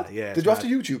do that. Yeah. Did you have to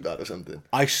YouTube that or something?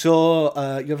 I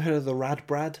saw, you ever heard of the Rad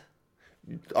Brad?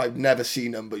 I've never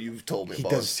seen him, but you've told me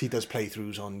about it. He does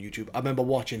playthroughs on YouTube. I remember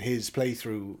watching his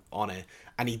playthrough on it,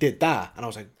 and he did that, and I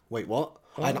was like, wait, what?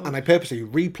 Oh. And I purposely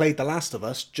replayed The Last of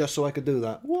Us just so I could do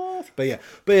that. What? But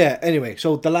yeah, anyway,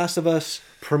 so The Last of Us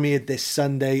premiered this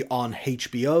Sunday on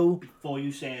HBO. Before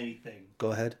you say anything,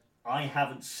 go ahead. I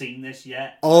haven't seen this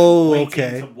yet. Oh, I'm waiting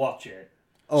okay. to watch it.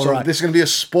 All so right. This is going to be a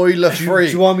spoiler-free.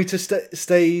 Do you want me to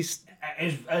stay...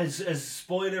 As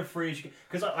spoiler free as you can,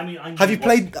 because I mean, have you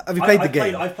played the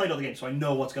game? I've played all the games, so I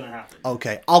know what's going to happen.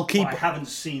 Okay, I haven't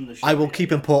seen the show. I will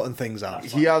keep important things out.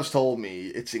 He has told me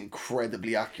it's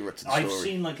incredibly accurate to the story. I've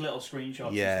seen like little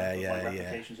screenshots. Yeah, and stuff, like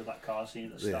replications of that car scene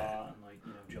at the start, and like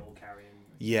Joel carrying.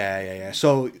 Yeah.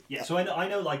 So I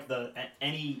know like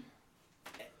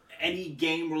any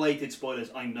game related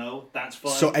spoilers, I know that's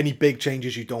fine. So any big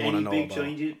changes you don't want to know big about.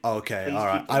 Changes, okay, all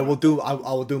right. I will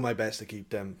do my best to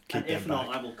keep them. And if not,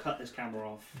 I will cut this camera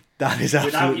off. That is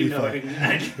absolutely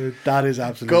fine. That is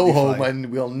absolutely Go home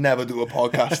and we'll never do a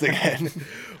podcast again.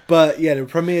 But yeah, it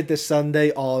premiered this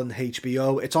Sunday on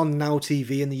HBO. It's on Now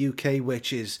TV in the UK,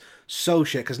 which is so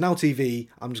shit. Because Now TV,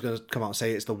 I'm just going to come out and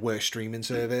say it's the worst streaming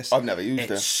service. I've never used it.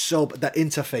 The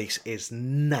interface is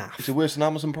naff. Is it worse than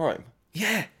Amazon Prime?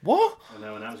 Yeah. What? I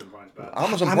know, and Amazon Prime's bad.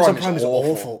 Amazon Prime is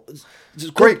awful. It's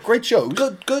great shows.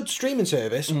 Good streaming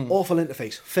service. Awful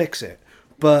interface. Fix it.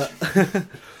 But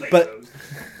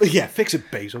yeah, fix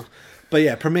it, Basil. But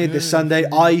yeah, premiered this Sunday.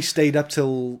 I stayed up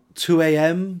till 2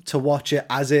 a.m. to watch it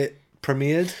as it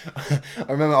premiered.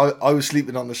 I remember I was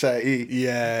sleeping on the settee.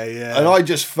 Yeah, yeah. And I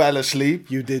just fell asleep.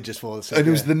 You did just fall asleep. And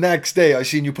it was the next day I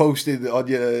seen you posted on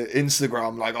your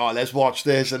Instagram, like, oh, let's watch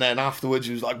this. And then afterwards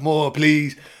you was like, more,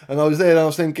 please. And I was there and I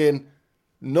was thinking,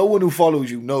 no one who follows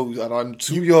you knows that I'm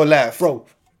to your left. Bro,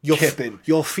 kipping.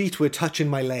 Your feet were touching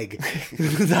my leg.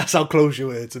 That's how close you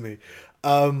were to me.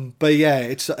 But yeah,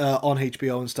 it's on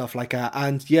HBO and stuff like that.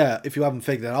 And yeah, if you haven't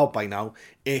figured it out by now,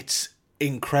 it's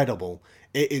incredible.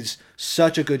 It is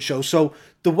such a good show. So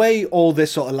the way all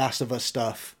this sort of Last of Us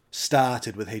stuff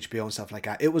started with HBO and stuff like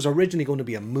that, it was originally going to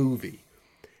be a movie.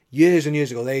 Years and years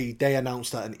ago, they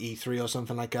announced that an E3 or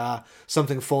something like that,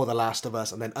 something for The Last of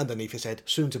Us, and then underneath it said,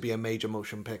 soon to be a major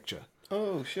motion picture.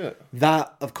 Oh, shit.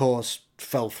 That, of course,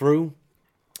 fell through.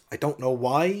 I don't know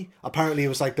why. Apparently, it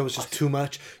was like there was just too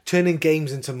much. Turning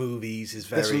games into movies is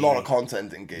very... There's a lot of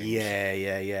content in games.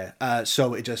 Yeah.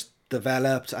 So it just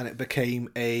developed and it became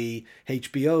a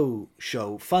HBO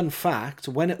show. Fun fact,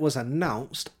 when it was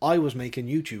announced, I was making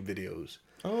YouTube videos.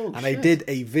 Oh, and shit. I did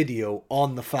a video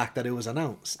on the fact that it was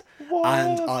announced. What?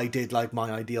 And I did like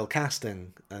my ideal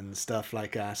casting and stuff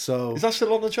like that. So is that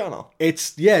still on the channel?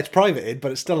 it's privated,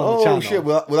 but it's still on the channel. Oh shit,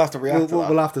 we'll have to react to that.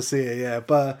 We'll have to see it, yeah.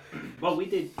 But well, we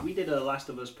did a Last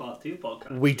of Us Part 2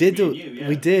 podcast. we did do, yeah.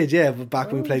 we did, yeah.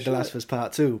 Back when we played The Last of Us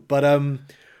Part 2.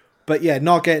 But yeah,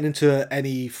 not getting into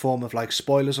any form of like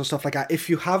spoilers or stuff like that. If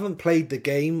you haven't played the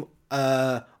game,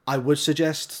 I would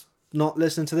suggest not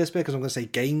listening to this bit because I'm going to say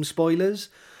game spoilers,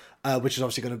 which is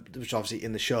obviously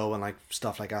in the show and like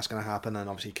stuff like that's going to happen, and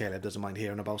obviously Caleb doesn't mind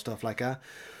hearing about stuff like that.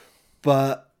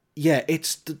 But yeah,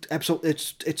 it's so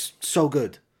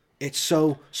good. It's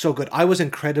so good. I was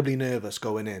incredibly nervous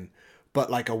going in,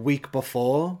 but like a week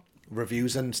before,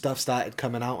 reviews and stuff started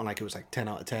coming out, and like it was like 10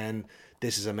 out of 10.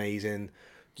 This is amazing.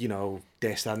 You know,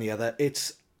 this, that, and the other.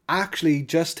 It's actually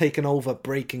just taken over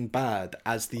Breaking Bad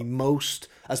as the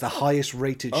highest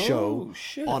rated show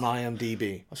on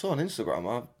IMDb. I saw on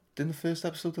Instagram, didn't the first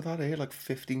episode of that air like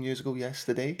 15 years ago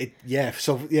yesterday?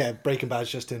 Breaking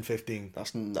Bad's just turned 15.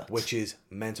 That's nuts. Which is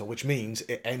mental, which means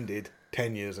it ended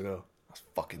 10 years ago. That's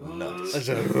fucking nuts.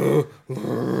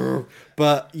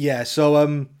 But yeah,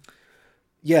 so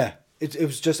yeah, it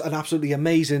was just an absolutely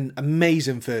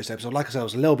amazing first episode. Like I said, I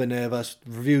was a little bit nervous.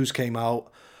 Reviews came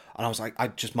out, and I was like,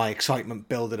 my excitement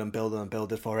builded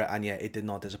for it, and yeah, it did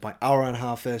not disappoint. Hour and a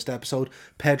half first episode.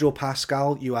 Pedro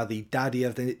Pascal, you are the daddy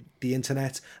of the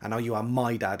internet, and now you are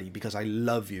my daddy because I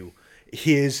love you.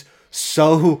 He is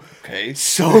so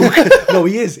good. No,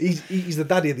 he is. He's the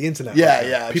daddy of the internet. Yeah, right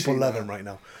yeah. People love him right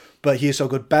now. But he is so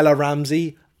good. Bella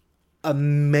Ramsey,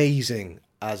 amazing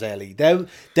as Ellie.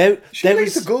 She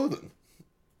plays the golden.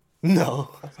 No,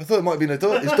 I thought it might have been his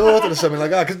daughter or something like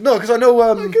that. Because I know.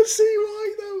 I can see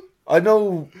why though. I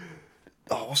know.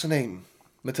 Oh, what's her name?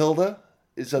 Matilda.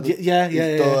 Is that yeah.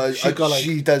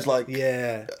 She does like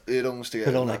it almost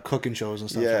put on like cooking shows and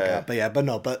stuff like that.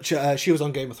 But she was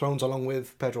on Game of Thrones along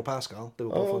with Pedro Pascal. They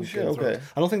were both on Game of Thrones.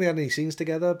 I don't think they had any scenes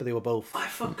together, but they were both. I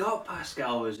forgot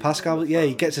Pascal was.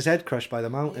 He gets his head crushed by the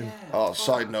mountain. Yeah. Oh,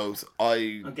 side note,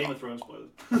 On Game of Thrones spoilers.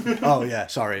 Oh yeah,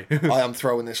 sorry. I am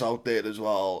throwing this out there as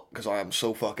well because I am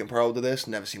so fucking proud of this.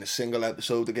 Never seen a single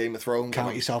episode of Game of Thrones.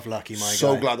 Count yourself lucky, my guy.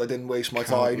 So glad I didn't waste my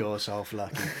time. Count yourself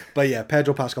lucky. But yeah,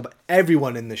 Pedro Pascal. But everyone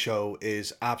in the show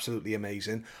is absolutely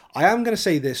amazing. I am going to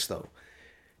say this though.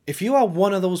 If you are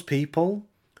one of those people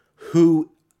who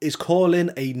is calling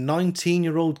a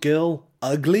 19-year-old girl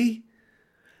ugly,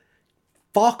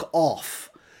 fuck off.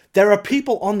 There are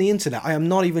people on the internet, I am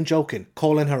not even joking,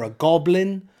 calling her a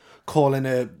goblin, calling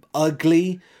her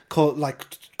ugly, calling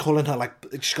her like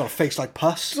she's got a face like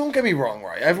pus. Don't get me wrong,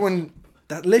 right?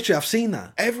 Literally, I've seen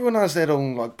that. Everyone has their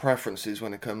own like preferences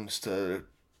when it comes to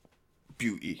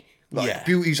beauty.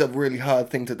 Beauty's a really hard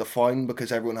thing to define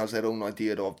because everyone has their own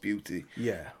idea of beauty.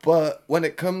 Yeah. But when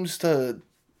it comes to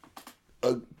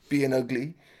being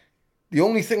ugly, the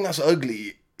only thing that's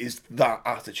ugly is that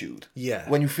attitude. Yeah.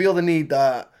 When you feel the need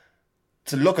to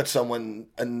look at someone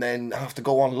and then have to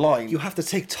go online. You have to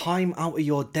take time out of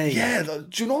your day. Yeah,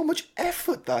 do you know how much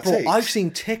effort that Bro, takes? I've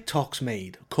seen TikToks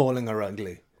made calling her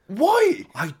ugly. Why?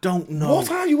 I don't know.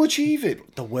 What are you achieving?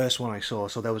 The worst one I saw,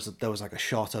 so there was like a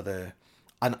shot of her,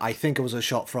 and I think it was a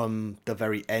shot from the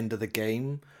very end of the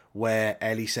game where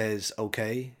Ellie says,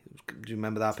 okay. Do you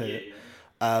remember that bit?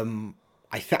 Yeah.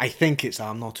 I think it's that,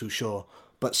 I'm not too sure.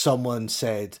 But someone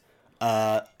said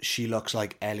she looks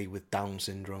like Ellie with Down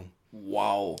syndrome.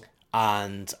 Wow.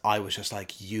 And I was just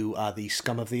like, you are the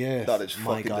scum of the earth. That is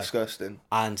my fucking guy. disgusting.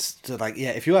 And so, like,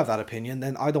 yeah, if you have that opinion,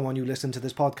 then I don't want you listening to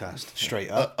this podcast.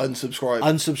 Straight up. Unsubscribe.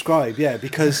 Unsubscribe, yeah,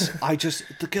 because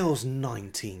the girl's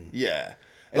 19. Yeah.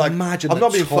 Imagine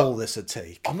the toll this would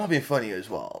take. I'm not being funny as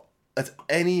well. At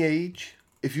any age,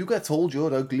 if you get told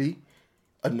you're ugly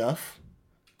enough,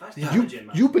 That's damaging,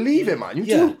 man. you believe it, man. You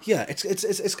do. Yeah,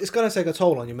 it's gonna take a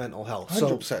toll on your mental health.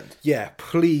 100%. So, yeah,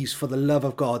 please, for the love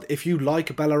of God, if you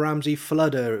like Bella Ramsey,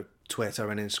 flood her Twitter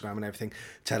and Instagram and everything,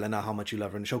 telling her how much you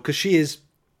love her in the show, because she's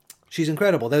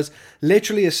incredible. There's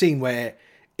literally a scene where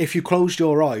if you closed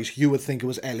your eyes, you would think it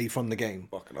was Ellie from the game.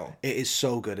 Fucking hell. It is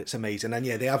so good. It's amazing. And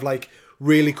yeah, they have like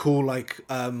really cool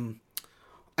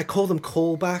I call them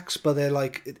callbacks, but they're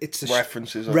like it's the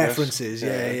References. references.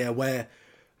 Yeah. Where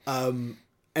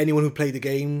anyone who played the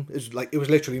game is like, it was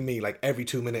literally me. Like every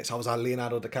 2 minutes, I was a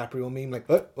Leonardo DiCaprio meme. Like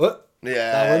what?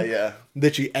 Yeah.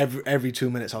 Literally every 2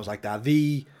 minutes, I was like that.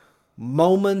 The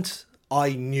moment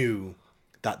I knew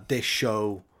that this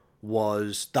show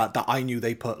was that I knew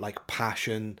they put like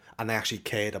passion and they actually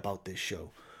cared about this show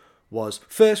was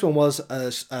first one was a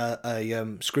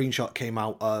screenshot came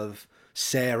out of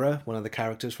Sarah, one of the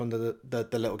characters from the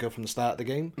little girl from the start of the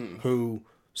game, who,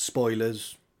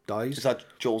 spoilers, dies. Is that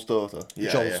Joel's daughter?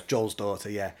 Yeah. Joel's daughter,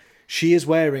 yeah. She is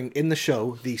wearing, in the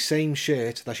show, the same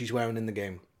shirt that she's wearing in the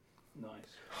game. Nice.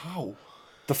 How?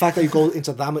 The fact that you go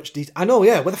into that much detail... I know,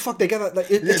 yeah. Where the fuck they get that?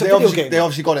 Like, it's a video game. They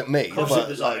obviously got it made. Concept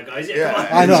designer, guys. Yeah, Come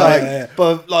on. I know, yeah.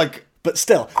 But, like... But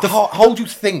still... How do you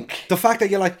think? The fact that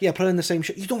you're like, yeah, put in the same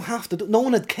shit, you don't have to... No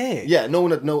one would care. Yeah, no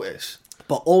one would notice.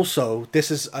 But also, this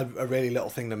is a really little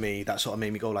thing to me that sort of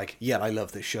made me go like, yeah, I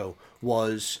love this show,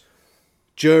 was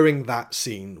during that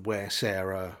scene where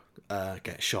Sarah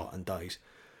gets shot and dies,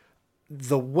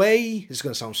 the way, this is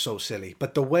going to sound so silly,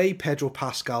 but the way Pedro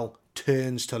Pascal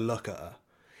turns to look at her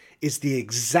is the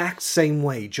exact same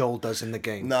way Joel does in the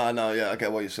game. No, yeah, I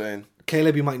get what you're saying.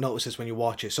 Caleb, you might notice this when you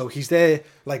watch it. So he's there,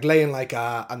 like, laying like,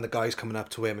 and the guy's coming up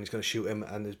to him and he's going to shoot him,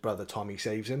 and his brother Tommy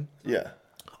saves him. Yeah.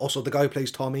 Also, the guy who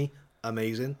plays Tommy,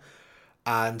 amazing.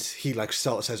 And he, like,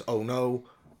 sort of says, oh no,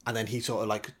 and then he sort of,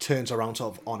 like, turns around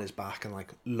sort of on his back and,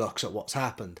 like, looks at what's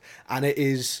happened. And it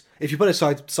is, if you put it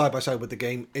side by side with the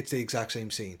game, it's the exact same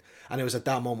scene. And it was at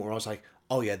that moment where I was like,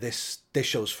 oh yeah, this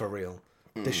show's for real.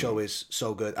 This show is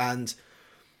so good. And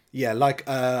yeah, like,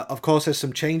 of course there's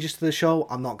some changes to the show.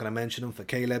 I'm not going to mention them for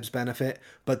Caleb's benefit,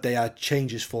 but they are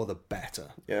changes for the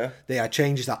better. Yeah. They are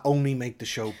changes that only make the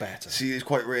show better. See, it's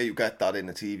quite rare you get that in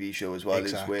a TV show as well.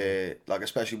 Exactly. Is where, like,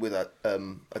 especially with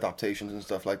adaptations and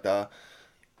stuff like that.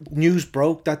 News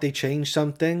broke that they changed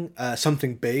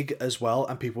something big as well,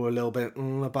 and people were a little bit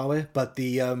about it. But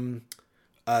the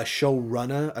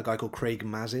showrunner, a guy called Craig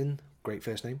Mazin, great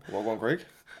first name. What one, Craig?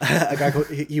 A guy called,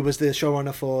 he was the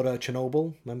showrunner for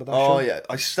Chernobyl. Remember that show? Oh yeah,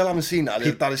 I still haven't seen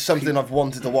that. That is something I've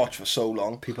wanted to watch for so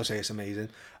long. People say it's amazing.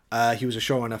 He was a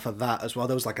showrunner for that as well.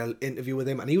 There was like an interview with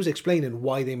him, and he was explaining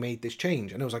why they made this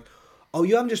change. And it was like, oh,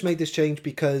 you haven't just made this change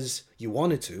because you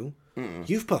wanted to.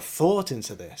 You've put thought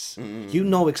into this. You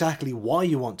know exactly why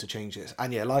you want to change this.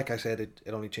 And yeah, like I said, it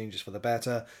only changes for the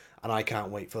better. And I can't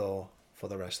wait for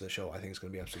the rest of the show. I think it's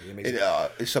going to be absolutely amazing.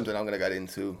 It's something I'm going to get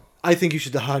into. I think you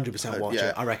should 100% watch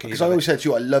it. I reckon. Because I always said to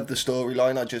you, I love the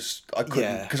storyline. I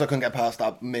couldn't, because I couldn't get past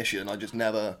that mission. I just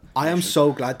never. I am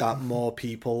so glad that more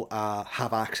people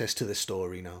have access to the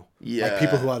story now. Yeah, like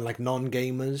people who are like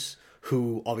non-gamers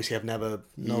who obviously have never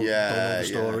don't know the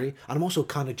story, and I'm also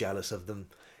kind of jealous of them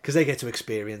because they get to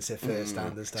experience it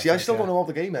firsthand and stuff. See, I still don't know how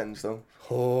the game ends though.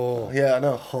 Oh, yeah, I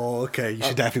know. Oh, okay, you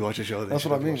should definitely watch the show. That's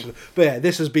what I mean. But yeah,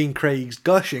 this has been Craig's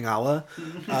gushing hour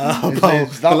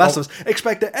about The Last of Us.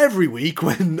 Expect it every week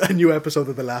when a new episode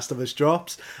of The Last of Us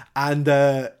drops. And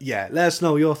yeah, let us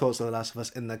know your thoughts on The Last of Us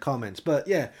in the comments. But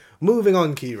yeah, moving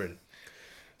on, Kieran.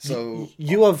 So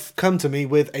you have come to me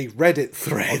with a Reddit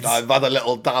thread. I've had a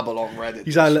little dabble on Reddit.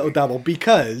 He's had a little dabble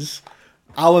because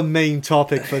our main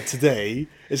topic for today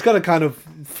is going to kind of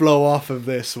flow off of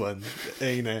this one,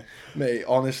 ain't it? Mate,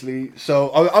 honestly. So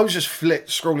I was just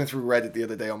scrolling through Reddit the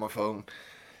other day on my phone.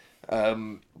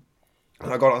 And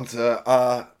I got onto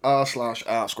r/ask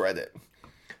Reddit.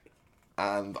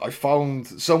 And I found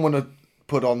someone had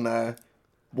put on there,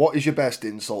 what is your best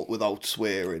insult without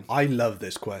swearing? I love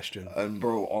this question. And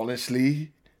bro,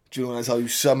 honestly, do you want to tell you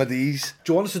some of these?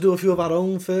 Do you want us to do a few of our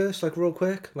own first, like real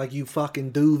quick? Like, you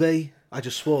fucking duvet. I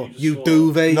just swore. You swore.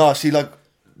 duvet. No, see, like,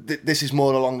 this is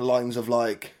more along the lines of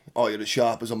like, oh, you're as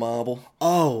sharp as a marble.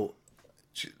 Oh,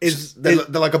 They're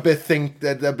like a bit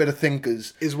they're a bit of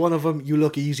thinkers. Is one of them, you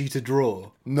look easy to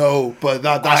draw? No, but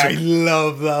that's I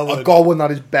love that one. I've got one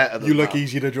that is better than You look that.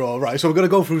 easy to draw, right? So we're gonna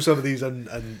go through some of these and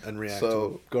react. So to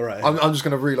them. Go right ahead. I'm just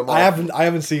gonna reel them off. I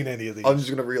haven't seen any of these. I'm just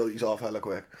gonna reel these off hella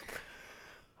quick.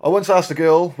 I once asked a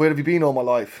girl, "Where have you been all my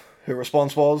life?" Her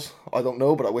response was, "I don't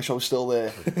know, but I wish I was still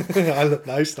there."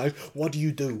 Nice. What do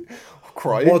you do?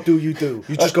 Cry. What do? You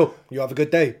just go, you have a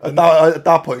good day. At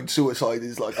that point, suicide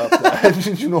is like up there.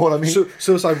 Do you know what I mean?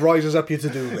 Suicide rises up your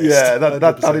to-do list. Yeah,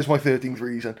 that is my 13th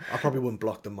reason. I probably wouldn't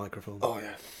block the microphone. Oh,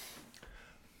 yeah.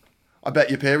 I bet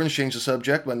your parents change the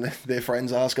subject when their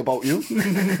friends ask about you.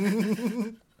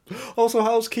 Also,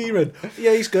 how's Kieran?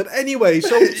 Yeah, he's good. Anyway,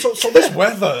 so this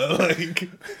weather, like...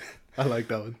 I like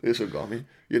that one. This one got me.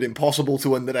 You're impossible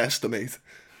to underestimate.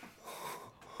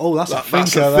 Oh, that's a thinker.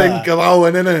 That's a thinker, that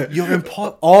one, innit? You're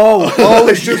Oh,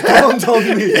 it's just dawned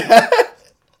on me. Yeah.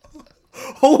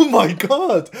 Oh my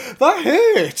god, that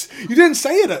hurt. You didn't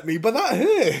say it at me, but that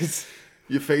hurt.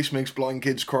 Your face makes blind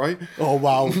kids cry. Oh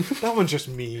wow, that one's just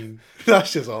mean.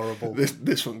 That's just horrible.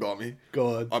 This one got me.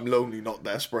 Go on. I'm lonely, not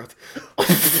desperate.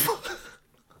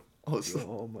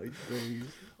 Oh my days.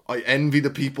 I envy the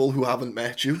people who haven't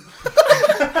met you.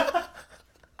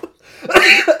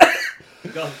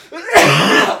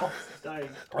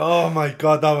 Oh my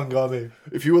god, that one got me.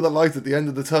 If you were the light at the end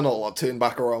of the tunnel, I'd turn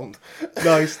back around.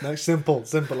 Nice, simple.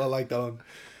 I like that one.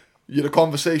 You're a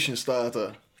conversation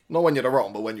starter. Not when you're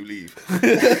around, but when you leave.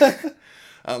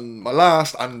 And my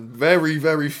last and very,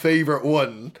 very favourite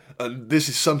one, and this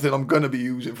is something I'm going to be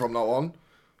using from now on.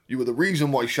 You were the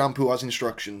reason why shampoo has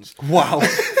instructions. Wow.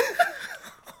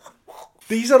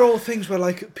 These are all things where,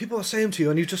 like, people are saying to you,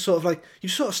 and you just sort of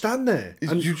stand there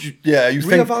and you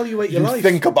reevaluate your life. You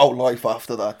think about life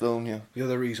after that, don't you? You're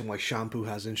the reason why shampoo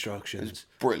has instructions. It's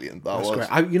brilliant. That's great.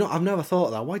 I've never thought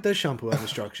of that. Why does shampoo have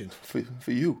instructions?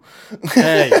 for you.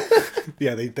 Hey,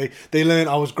 yeah, they learned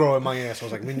I was growing my hair, so I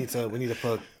was like, we need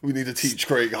to teach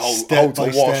Craig how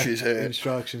to wash his hair.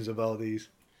 Instructions about these.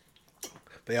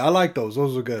 But yeah, I like those.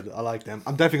 Those are good. I like them.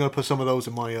 I'm definitely gonna put some of those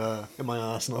in my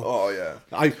arsenal. Oh yeah.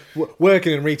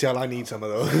 Working in retail, I need some of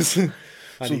those.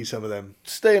 I need some of them.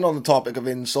 Staying on the topic of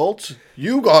insults,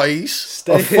 you guys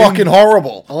are fucking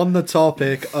horrible. On the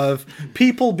topic of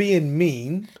people being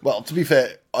mean. Well, to be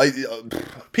fair,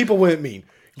 people weren't mean.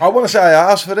 I want to say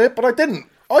I asked for it, but I didn't.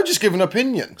 I just give an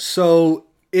opinion. So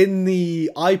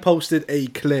I posted a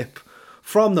clip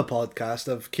from the podcast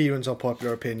of Kieran's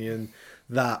unpopular opinion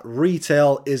that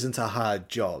retail isn't a hard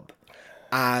job.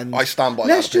 And I stand by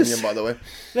that opinion, by the way.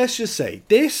 Let's just say,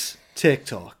 this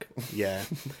TikTok, yeah,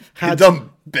 you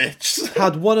dumb bitch,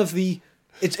 had one of the...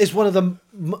 It's one of the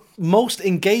most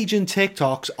engaging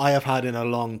TikToks I have had in a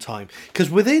long time. Because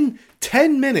within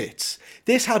 10 minutes,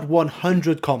 this had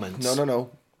 100 comments.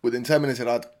 No. Within 10 minutes, it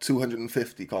had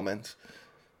 250 comments.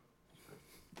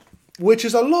 Which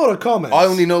is a lot of comments. I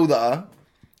only know that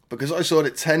because I saw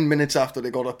it 10 minutes after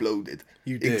they got uploaded.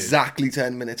 You did. Exactly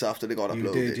 10 minutes after they got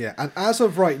uploaded. You did, yeah. And as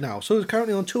of right now, so it's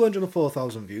currently on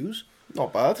 204,000 views.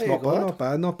 Not bad,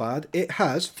 Not bad. It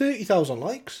has 30,000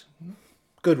 likes.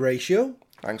 Good ratio.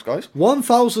 Thanks, guys.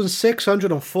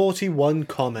 1,641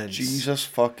 comments. Jesus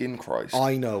fucking Christ.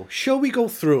 I know. Shall we go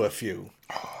through a few?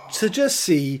 To just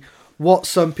see what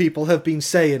some people have been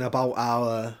saying about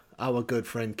our good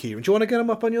friend Kieran. Do you want to get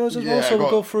him up on yours as well? So we'll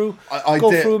go through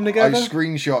through them together. I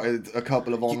screenshotted a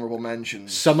couple of honourable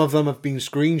mentions. Some of them have been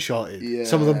screenshotted. Yeah.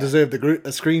 Some of them deserved a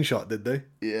screenshot, did they?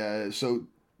 Yeah, so do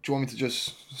you want me to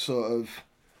just sort of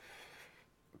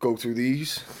go through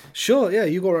these? Sure, yeah,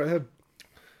 you go right ahead.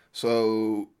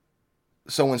 So,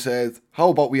 someone said, how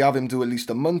about we have him do at least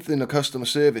a month in a customer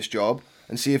service job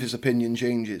and see if his opinion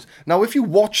changes? Now, if you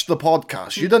watched the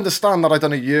podcast, you'd understand that I've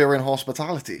done a year in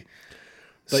hospitality.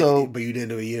 But you didn't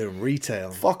do a year in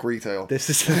retail. Fuck retail. This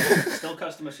is still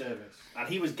customer service, and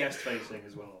he was guest facing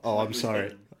as well. Oh, I'm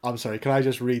sorry. I'm sorry. Can I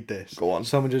just read this? Go on.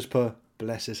 Someone just put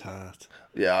bless his heart.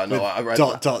 Yeah, I know. I read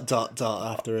dot, that. Dot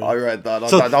after it. I read that.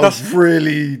 So that was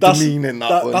really demeaning.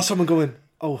 That one. That's someone going,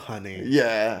 oh honey.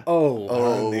 Yeah. Oh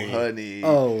honey.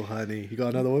 Oh honey. You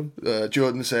got another one?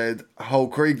 Jordan said, how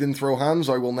Craig didn't throw hands,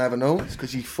 I will never know. It's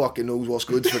because he fucking knows what's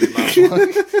good for him,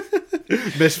 man.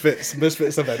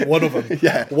 Misfits event. One of them.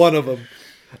 Yeah. One of them.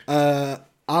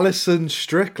 Alison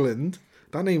Strickland.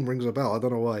 That name rings a bell. I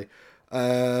don't know why.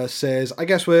 Says, I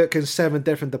guess work in 7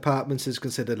 different departments is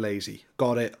considered lazy.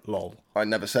 Got it. Lol. I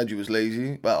never said you was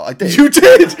lazy. Well, I did. You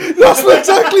did. That's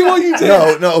exactly what you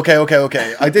did. No.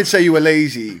 Okay. I did say you were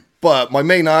lazy, but my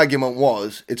main argument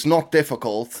was it's not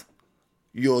difficult.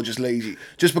 You're just lazy.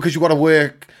 Just because you got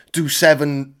to do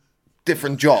 7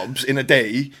 different jobs in a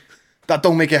day That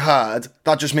don't make it hard.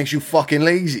 That just makes you fucking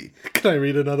lazy. Can I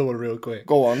read another one real quick?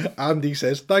 Go on. Andy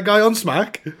says, that guy on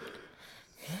Smack.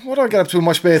 What I get up to in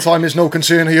my spare time is no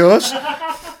concern of yours.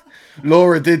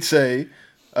 Laura did say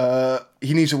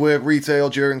he needs to work retail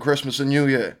during Christmas and New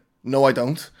Year. No, I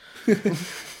don't.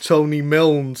 Tony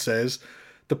Milne says,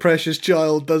 the precious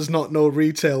child does not know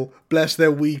retail. Bless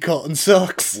their wee cotton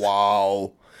socks.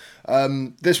 Wow.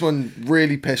 This one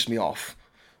really pissed me off.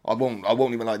 I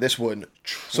won't even lie. This one.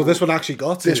 So this one actually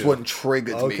got to This you? one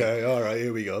triggered me. Okay, all right,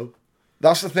 here we go.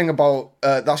 That's the thing about.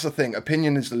 That's the thing.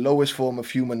 Opinion is the lowest form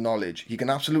of human knowledge. He can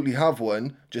absolutely have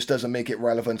one, just doesn't make it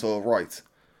relevant or right.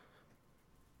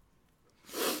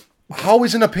 How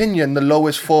is an opinion the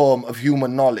lowest form of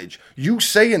human knowledge? You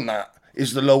saying that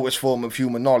is the lowest form of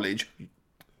human knowledge.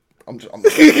 I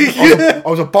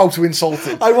was about to insult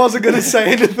him. I wasn't going to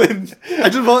say anything. I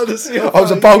just wanted to see. I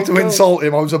was about to insult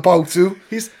him. I was about to.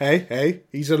 He's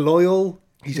a loyal.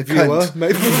 He's a viewer.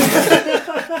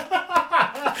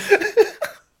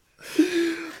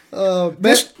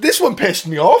 This one pissed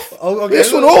me off. Oh, okay.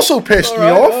 This one also pissed me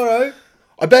off. All right.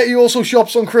 I bet he also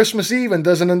shops on Christmas Eve and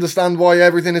doesn't understand why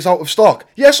everything is out of stock.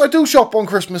 Yes, I do shop on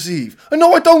Christmas Eve. And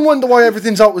no, I don't wonder why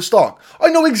everything's out of stock. I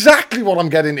know exactly what I'm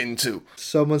getting into.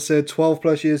 Someone said 12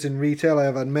 plus years in retail. I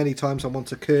have had many times I want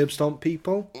to curb stomp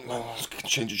people. Oh,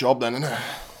 change your job then, innit?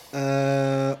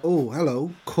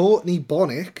 Hello. Courtney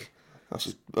Bonnick.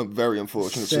 That's a very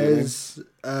unfortunate says,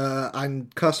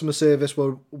 and customer service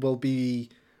will be...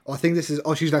 I think this is...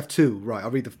 Oh, she's left 2. Right, I'll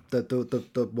read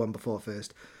the one before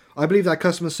first. I believe that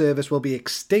customer service will be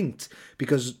extinct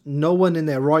because no one in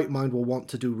their right mind will want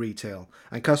to do retail.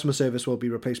 And customer service will be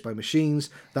replaced by machines.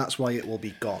 That's why it will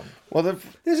be gone. Well,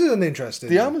 this is an interesting...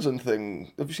 The Amazon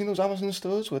thing. Have you seen those Amazon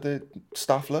stores where they're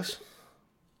staffless?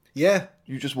 Yeah.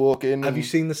 You just walk in. Have you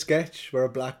seen the sketch where a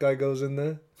black guy goes in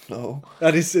there? No.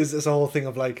 And it's a whole thing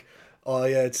of like, oh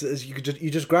yeah, it's you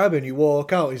just grab it and you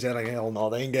walk out. He's like, hell no,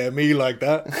 they ain't getting me like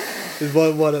that. It's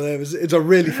one of them. It's a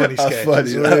really funny sketch. Funny,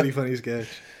 it's a really funny sketch.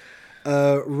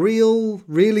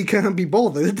 Really can't be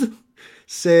bothered.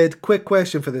 Said, quick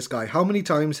question for this guy. How many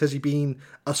times has he been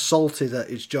assaulted at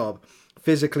his job,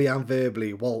 physically and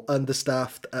verbally, while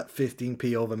understaffed at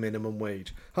 15p over minimum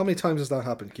wage? How many times has that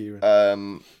happened,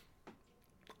 Kieran?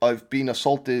 I've been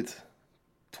assaulted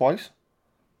twice.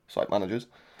 Site managers.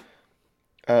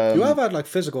 You have had like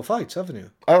physical fights, haven't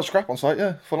you? I had a scrap on site,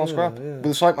 yeah. Full on scrap. Yeah. With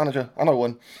a site manager. And I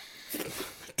won.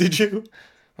 Did you?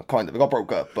 Kind of. It got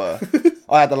broke up, but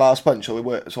I had the last punch, so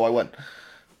I went.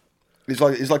 It's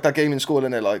like that game in school,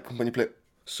 isn't it? Like when you play.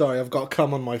 Sorry, I've got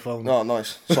cum on my phone. Oh,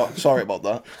 nice. Sorry about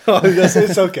that. Oh, yes,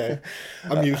 it's okay.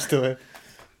 I'm used to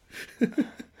it.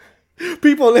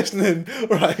 People listening,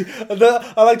 right?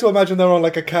 I like to imagine they're on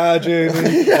like a car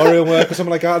journey or in work or something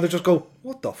like that, and they just go,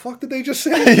 "What the fuck did they just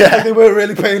say?" Yeah, like they weren't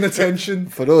really paying attention.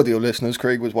 For the audio listeners,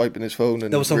 Craig was wiping his phone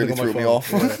and there was something really on my threw phone. me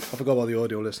off. Yeah, I forgot about the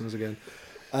audio listeners again.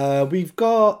 We've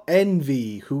got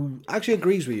Envy, who actually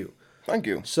agrees with you. Thank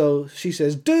you. So she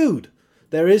says, dude,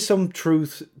 there is some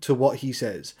truth to what he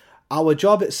says. Our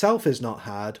job itself is not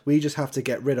hard. We just have to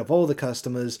get rid of all the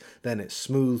customers. Then it's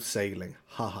smooth sailing.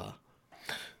 Haha.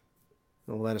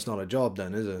 Well, then it's not a job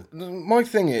then, is it? My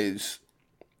thing is,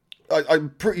 I'm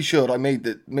pretty sure I made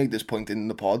this point in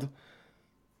the pod.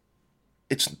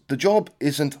 The job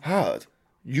isn't hard.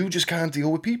 You just can't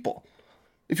deal with people.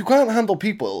 If you can't handle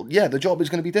people, yeah, the job is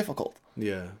going to be difficult.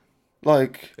 Yeah.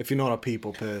 Like, if you're not a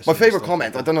people person. My favourite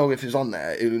comment, I don't know if it's on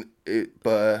there,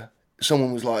 but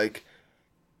someone was like,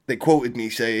 they quoted me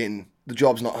saying, the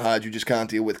job's not hard, you just can't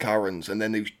deal with Karens. And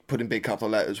then they put in big capital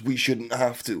letters, we shouldn't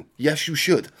have to. Yes, you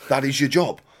should. That is your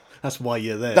job. That's why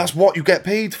you're there. That's what you get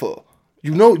paid for.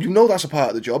 You know that's a part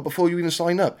of the job before you even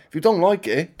sign up. If you don't like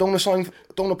it, don't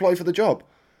apply for the job.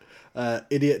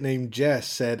 Idiot named Jess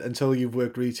said, until you've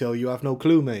worked retail, you have no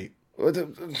clue, mate.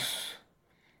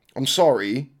 I'm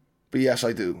sorry, but yes,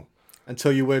 I do.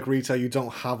 Until you work retail, you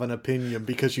don't have an opinion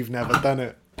because you've never done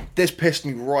it. This pissed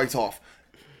me right off.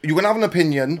 You can have an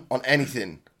opinion on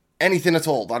anything. Anything at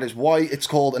all. That is why it's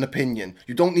called an opinion.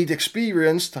 You don't need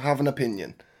experience to have an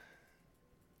opinion.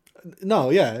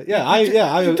 No, I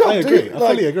agree. I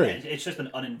fully agree. It's just an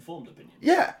uninformed opinion.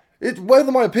 Yeah.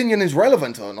 Whether my opinion is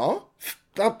relevant or not,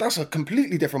 that's a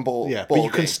completely different ball. Yeah, ball but you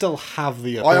game. can still have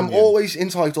the opinion. I am always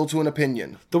entitled to an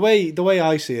opinion. The way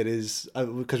I see it is,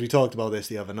 because we talked about this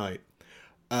the other night,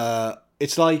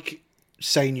 it's like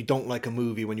saying you don't like a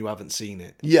movie when you haven't seen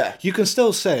it. Yeah. You can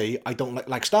still say, I don't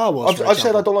like Star Wars, I've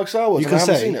said I don't like Star Wars and I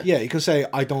haven't seen it. Yeah, you can say,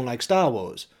 I don't like Star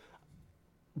Wars.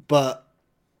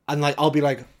 And like, I'll be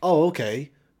like, oh, okay,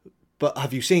 but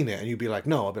have you seen it? And you'd be like,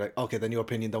 no. I'll be like, okay, then your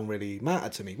opinion don't really matter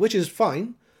to me, which is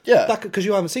fine. Yeah. Because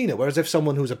you haven't seen it. Whereas if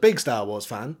someone who's a big Star Wars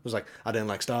fan was like, I didn't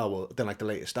like Star Wars, didn't like the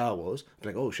latest Star Wars, I'd be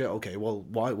like, oh shit, okay, well,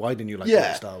 why didn't you like the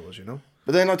latest Star Wars, you know?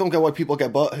 But then I don't get why people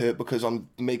get butthurt because I'm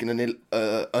making an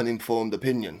uninformed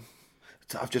opinion.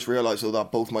 I've just realised, though,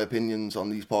 that both my opinions on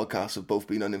these podcasts have both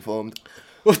been uninformed.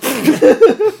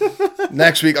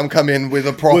 Next week I'm coming with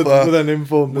a proper... With an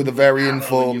informed... With a very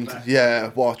informed...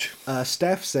 Yeah, watch.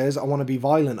 Steph says, I want to be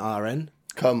violent, RN.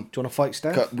 Come. Do you want to fight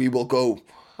Steph? We will go.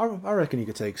 I reckon you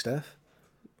could take Steph.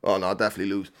 Oh, no, I'd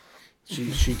definitely lose.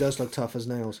 She does look tough as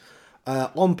nails.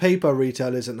 On paper,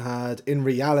 retail isn't hard. In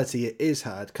reality, it is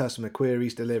hard. Customer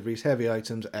queries, deliveries, heavy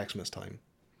items, Xmas time.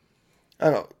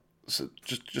 Hang on. So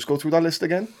just go through that list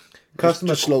again.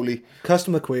 Just slowly.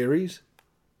 Customer queries.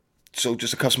 So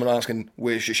just a customer asking,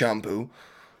 "Where's your shampoo?"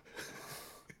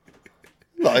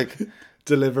 Like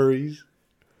deliveries.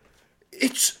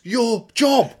 It's your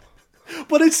job,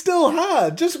 but it's still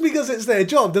hard. Just because it's their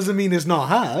job doesn't mean it's not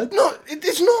hard. No,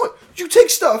 it's not. You take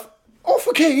stuff off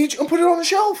a cage and put it on a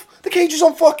shelf. The cage is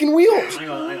on fucking wheels. Hang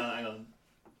on.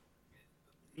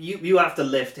 You have to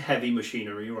lift heavy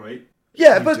machinery, right?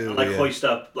 Yeah, but hoist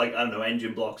up, like, I don't know,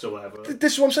 engine blocks or whatever.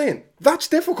 This is what I'm saying. That's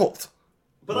difficult.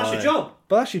 But that's your job.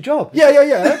 But that's your job.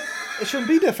 Yeah. It shouldn't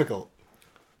be difficult.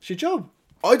 It's your job.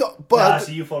 I don't. But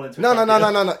so you fall into it.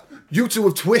 No. You two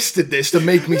have twisted this to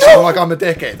make me sound like I'm a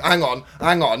dickhead. Hang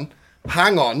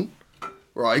on.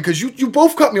 Right, because you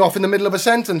both cut me off in the middle of a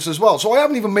sentence as well. So I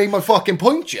haven't even made my fucking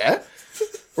point yet.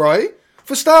 Right?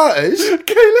 For starters,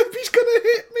 Caleb, he's gonna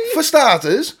hit me. For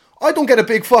starters, I don't get a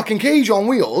big fucking cage on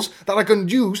wheels that I can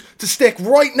use to stick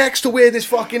right next to where this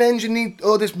fucking engine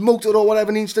or this motor or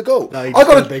whatever needs to go. No, you just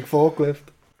got a big forklift.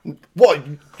 What?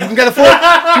 You can get a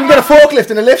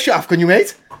forklift in a lift shaft, can you,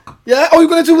 mate? Yeah? Oh, you're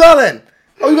going to do that then?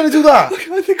 Oh, you're going to do that?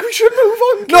 I think we should move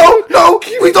on. No,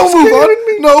 we don't move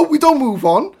on. No, we don't move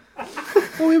on.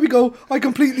 Oh, here we go. I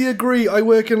completely agree. I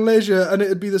work in leisure and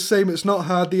it'd be the same. It's not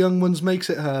hard. The young ones makes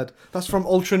it hard. That's from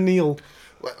Ultra Neil.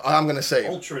 Well, I'm going to say...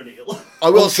 Ultra Neil.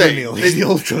 I will say... Neil. He's the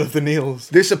Ultra of the Neils.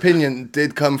 This opinion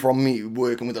did come from me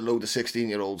working with a load of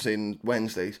 16-year-olds in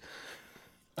Wednesdays.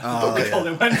 Call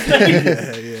it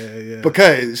Wednesday. Yeah.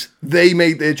 Because they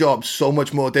made their job so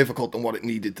much more difficult than what it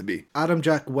needed to be. Adam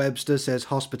Jack Webster says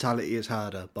hospitality is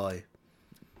harder. Bye.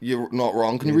 You're not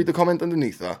wrong. Can you read the comment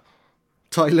underneath that?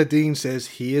 Tyler Dean says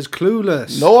he is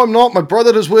clueless. No, I'm not. My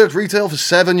brother has worked retail for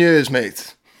 7 years,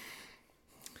 mate.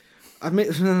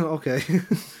 Okay.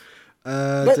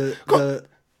 I'm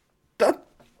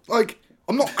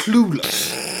not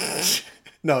clueless.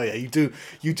 No, yeah, you do.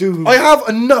 I have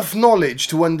enough knowledge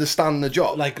to understand the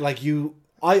job.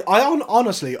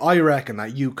 Honestly, I reckon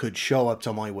that you could show up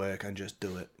to my work and just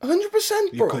do it.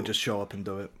 100%, bro. You could just show up and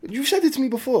do it. You said it to me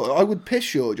before. I would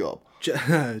piss your job.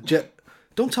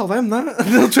 Don't tell them that.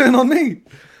 They'll turn on me.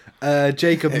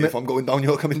 Jacob. Hey, if I'm going down,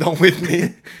 you're coming down with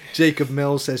me. Jacob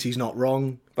Mills says he's not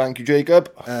wrong. Thank you,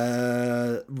 Jacob.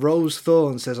 Rose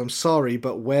Thorne says, I'm sorry,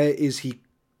 but where is he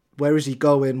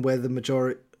going where the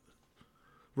majority...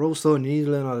 Rose Thorne, you need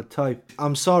to learn how to type.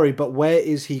 I'm sorry, but where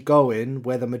is he going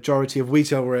where the majority of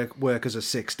retail workers are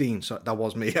 16? So that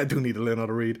was me. I do need to learn how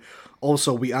to read.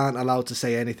 Also, we aren't allowed to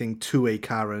say anything to a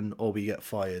Karen or we get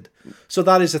fired. So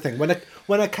that is the thing.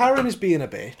 When a Karen is being a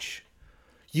bitch...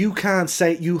 You can't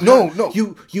say No.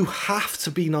 You have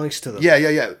to be nice to them.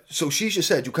 Yeah. So she just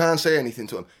said you can't say anything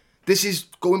to him. This is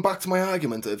going back to my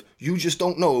argument of you just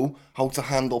don't know how to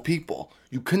handle people.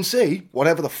 You can say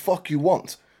whatever the fuck you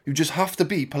want. You just have to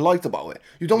be polite about it.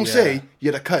 You don't say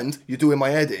you're a cunt. You're doing my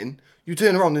head in. You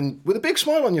turn around and with a big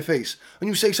smile on your face and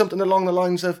you say something along the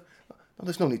lines of, "No,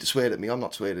 there's no need to swear at me. I'm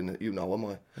not swearing at you now, am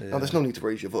I? Yeah. No, there's no need to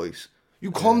raise your voice."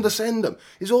 You condescend them.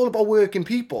 It's all about working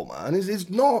people, man. It's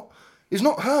not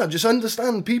hard. Just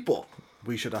understand people.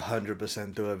 We should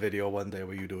 100% do a video one day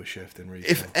where you do a shift in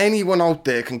retail. If anyone out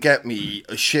there can get me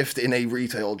a shift in a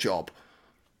retail job,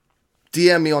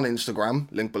 DM me on Instagram.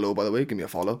 Link below, by the way. Give me a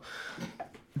follow.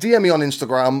 DM me on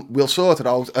Instagram. We'll sort it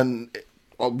out. And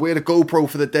I'll wear the GoPro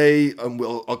for the day. And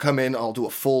I'll come in. I'll do a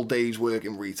full day's work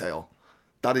in retail.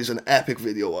 That is an epic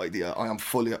video idea. I am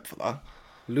fully up for that.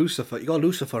 Lucifer. You got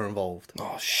Lucifer involved.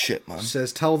 Oh, shit, man.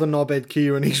 Says, tell the knobhead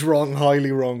Kieran he's wrong.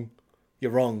 Highly wrong.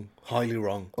 You're wrong. Highly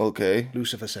wrong. Okay.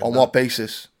 Lucifer said on that. What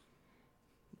basis?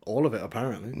 All of it,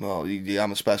 apparently. Well, you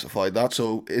haven't specified that,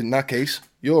 so in that case,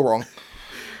 you're wrong.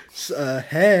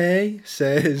 Hey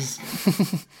says...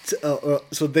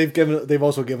 so they've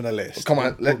also given a list. Come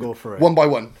on, we'll go for it. One by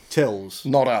one. Tills.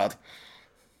 Not hard.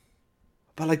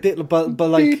 But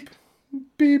like...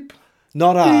 Beep.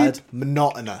 Not hard.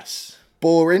 Monotonous.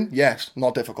 Boring. Yes.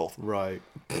 Not difficult. Right.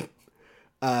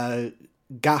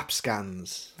 Gap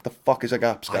scans. The fuck is a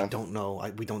gap scan? I don't know.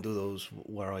 We don't do those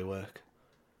where I work.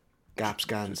 Gap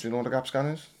scans. Do you know what a gap scan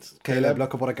is? Caleb,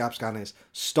 look at what a gap scan is.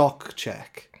 Stock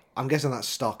check. I'm guessing that's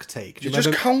stock take. You're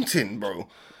just counting, bro.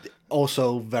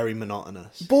 Also very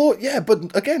monotonous. But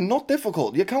again, not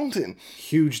difficult. You're counting.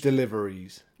 Huge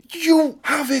deliveries. You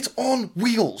have it on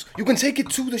wheels. You can take it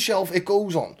to the shelf it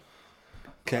goes on.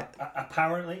 Okay.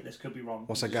 Apparently, this could be wrong.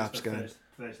 What's a gap scan?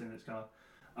 First thing that's gone.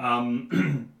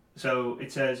 So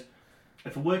it says,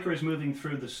 if a worker is moving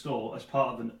through the store as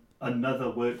part of another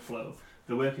workflow,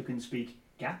 the worker can speak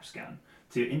gap scan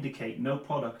to indicate no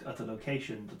product at the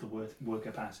location that the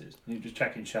worker passes. You're just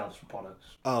checking shelves for products.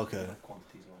 Oh, okay.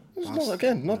 Quantities on.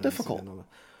 It's not difficult.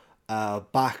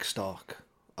 Back stock.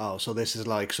 Oh, so this is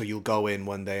like, so you'll go in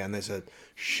one day and there's a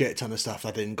shit ton of stuff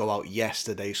that didn't go out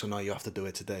yesterday, so now you have to do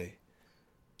it today.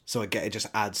 So it just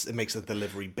adds, it makes the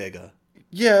delivery bigger.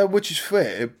 Yeah, which is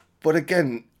fair, but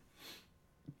again,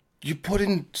 you put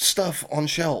in stuff on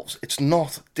shelves. It's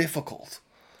not difficult.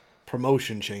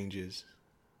 Promotion changes.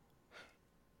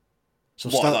 So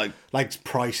what, like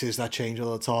prices that change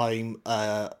all the time,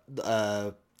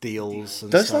 deals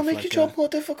and Does stuff that make like your job more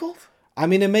difficult? I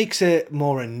mean, it makes it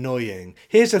more annoying.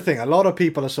 Here's the thing. A lot of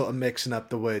people are sort of mixing up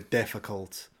the word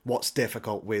difficult. What's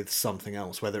difficult with something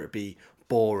else, whether it be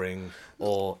boring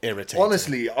or irritating.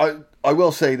 Honestly, I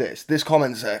will say this. This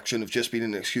comment section have just been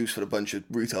an excuse for a bunch of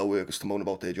retail workers to moan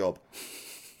about their job.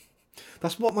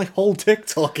 That's what my whole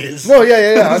TikTok is. No,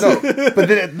 yeah, I know.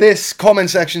 But this comment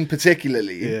section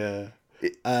particularly.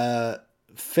 Yeah.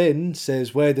 Finn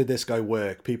says, where did this guy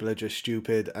work? People are just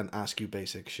stupid and ask you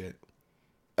basic shit.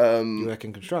 You work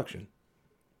in construction.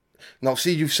 Now,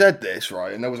 see, you've said this,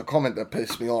 right? And there was a comment that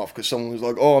pissed me off because someone was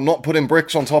like, oh, I'm not putting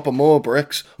bricks on top of more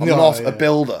bricks. I'm not a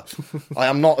builder. I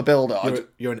am not a builder.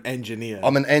 You're an engineer.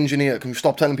 I'm an engineer. Can you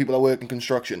stop telling people I work in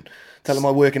construction? Tell them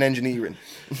I work in engineering.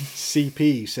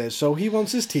 CP says, so he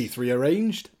wants his teeth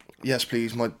rearranged? Yes,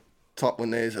 please. My top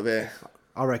one there is a bit.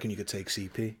 I reckon you could take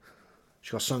CP.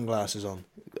 She's got sunglasses on.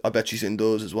 I bet she's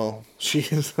indoors as well. She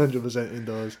is 100%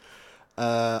 indoors.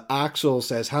 Axel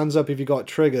says, hands up if you got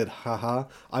triggered, haha.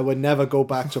 I would never go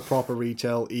back to proper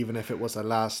retail, even if it was the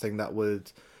last thing that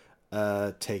would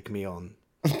take me on.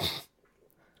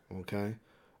 Okay.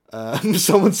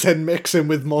 Someone said mix him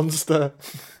with Monster.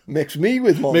 Mix me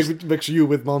with Monster. Mix you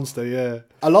with Monster, yeah.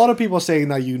 A lot of people are saying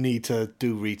that you need to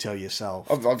do retail yourself.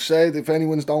 I've said if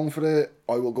anyone's down for it,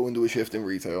 I will go and do a shift in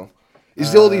retail. It's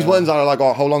still these ones that are like,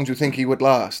 oh, how long do you think he would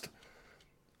last?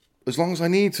 As long as I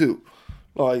need to.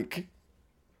 Like...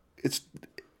 It's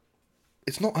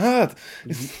not hard.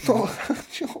 It's not a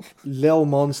hard job. Lil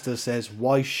Monster says,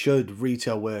 why should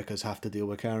retail workers have to deal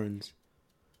with Karens?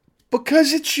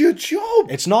 Because it's your job.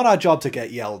 It's not our job to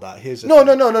get yelled at.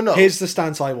 No. Here's the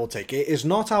stance I will take. It is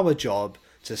not our job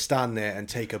to stand there and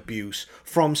take abuse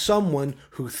from someone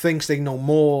who thinks they know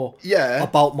more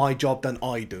about my job than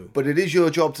I do. But it is your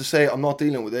job to say, I'm not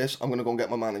dealing with this. I'm going to go and get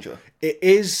my manager. It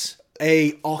is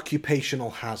a occupational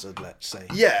hazard, let's say.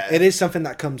 Yeah. It is something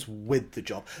that comes with the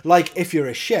job. Like, if you're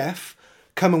a chef,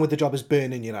 coming with the job is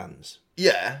burning your hands.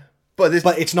 Yeah. But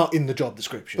it's not in the job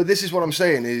description. But this is what I'm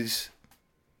saying is,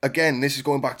 again, this is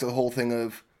going back to the whole thing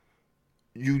of,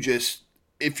 you just,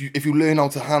 if you learn how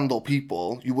to handle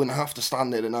people, you wouldn't have to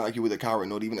stand there and argue with a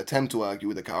Karen, or even attempt to argue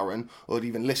with a Karen, or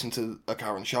even listen to a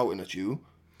Karen shouting at you.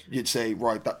 You'd say,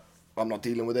 right, I'm not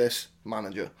dealing with this,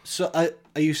 manager. So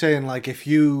are you saying, like, if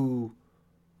you...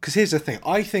 Because here's the thing.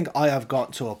 I think I have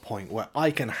got to a point where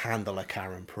I can handle a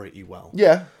Karen pretty well.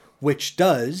 Yeah. Which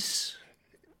does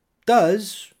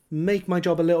make my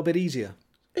job a little bit easier.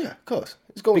 Yeah, of course.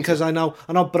 Because I know,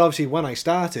 but obviously when I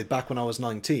started, back when I was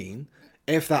 19,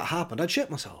 if that happened, I'd shit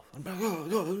myself.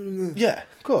 Yeah,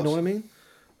 of course. You know what I mean?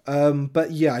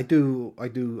 But yeah, I do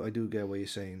get what you're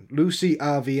saying. Lucy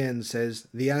RVN says,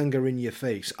 the anger in your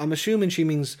face. I'm assuming she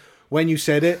means when you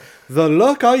said it, the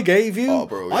look I gave you, oh,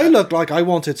 bro, yeah. I looked like I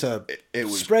wanted to it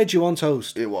was, spread you on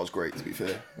toast. It was great, to be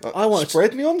fair. I want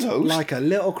spread me on toast? Like a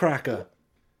little cracker.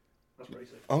 That's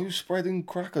racist. Are you spreading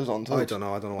crackers on toast? I don't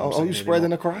know what I'm saying. Are you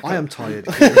spreading a cracker? I am tired.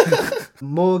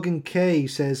 Morgan K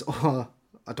says, oh,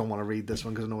 I don't want to read this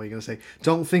one because I know what you're going to say.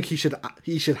 Don't think he should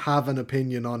have an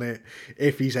opinion on it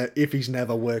if he's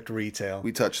never worked retail.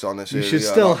 We touched on this. You should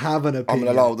still have an opinion.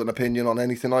 I'm allowed an opinion on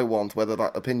anything I want. Whether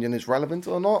that opinion is relevant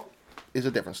or not is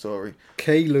a different story.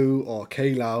 Kaylu or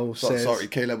Kaylau says... Sorry,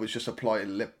 Kayla was just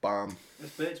applying lip balm.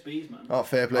 It's Burt's Bees, man. Oh,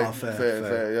 fair play. Oh,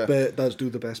 fair, yeah. Bert does do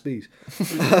the best bees.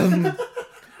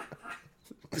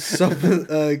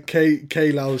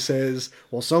 Kaylau says,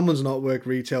 well, someone's not worked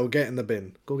retail, get in the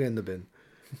bin. Go get in the bin.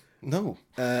 No.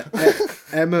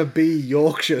 Emma B.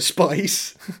 Yorkshire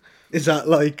Spice. Is that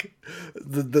like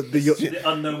The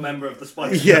unknown member of the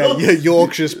Spice yeah, Girls. yeah,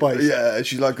 Yorkshire Spice? Yeah,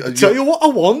 she's like... Tell you what I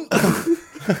want. I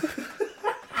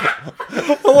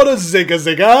want a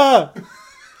zigga.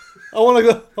 I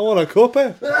want a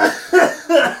cuppa.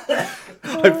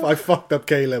 I fucked up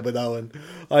Caleb with that one.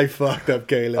 Fair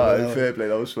play,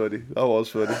 that was funny.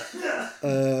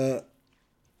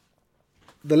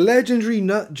 The legendary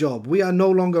nut job. We are no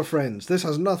longer friends. This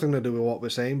has nothing to do with what we're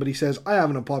saying, but he says, I have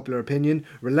an unpopular opinion.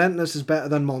 Relentless is better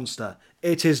than Monster.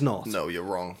 It is not. No, you're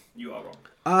wrong. You are wrong.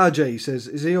 RJ says,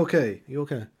 is he okay? You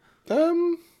okay?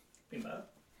 Think that.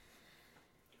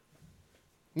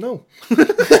 No.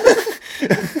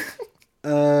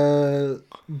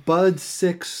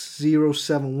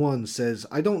 Bud6071 says,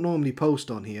 I don't normally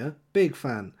post on here. Big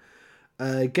fan.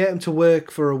 Get him to work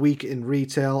for a week in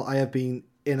retail. I have been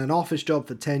in an office job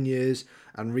for 10 years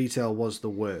and retail was the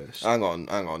worst. Hang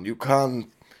on. You can't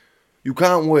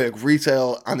work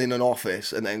retail and in an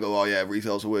office and then go, oh yeah,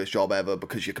 retail's the worst job ever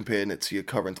because you're comparing it to your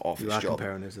current office job. You are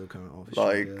comparing it to the current office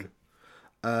like, job,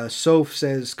 yeah. Soph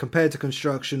says, compared to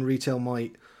construction, retail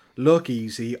might look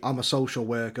easy. I'm a social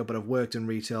worker, but I've worked in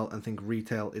retail and think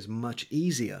retail is much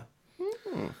easier.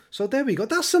 So there we go.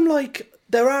 That's some like...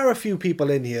 There are a few people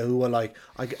in here who are like,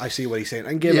 I see what he's saying,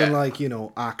 and giving like, you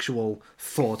know, actual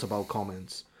thought about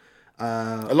comments.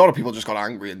 A lot of people just got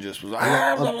angry and just was like...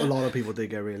 A lot of people did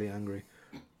get really angry.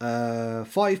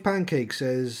 Five Pancake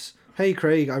says, hey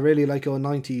Craig, I really like your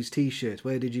 90s t-shirt.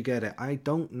 Where did you get it? I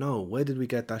don't know. Where did we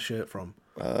get that shirt from?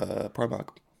 Primark.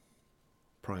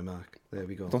 There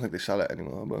we go. I don't think they sell it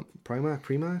anymore, but...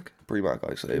 Primark,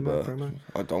 I say, but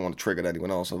I don't want to trigger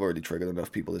anyone else. I've already triggered enough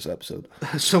people this episode.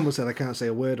 Someone said I can't say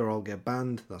a word or I'll get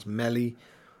banned. That's Melly.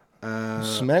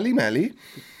 Smelly Melly.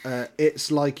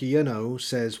 It's like, you know,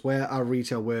 says, where are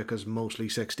retail workers mostly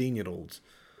 16-year-olds?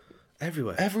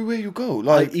 Everywhere. Everywhere you go.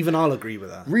 Like even I'll agree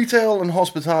with that. Retail and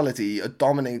hospitality are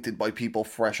dominated by people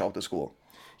fresh out of school.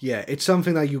 Yeah, it's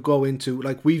something that you go into,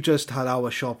 like we've just had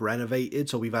our shop renovated,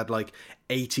 so we've had like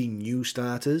 18 new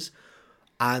starters,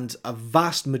 and a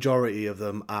vast majority of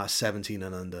them are 17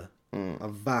 and under. A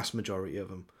vast majority of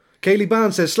them. Kaylee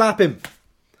Barnes says, slap him.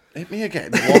 Hit me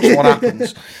again. Watch what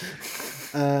happens.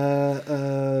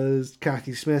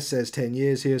 Kathy Smith says 10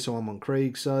 years here, so I'm on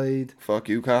Craig's side. Fuck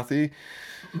you, Kathy.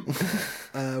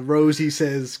 Rosie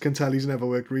says, can tell he's never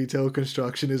worked retail.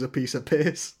 Construction is a piece of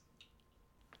piss.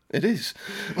 It is.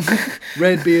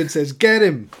 Redbeard says, get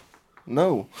him.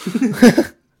 No.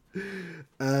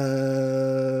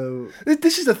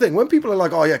 This is the thing. When people are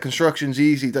like, oh yeah, construction's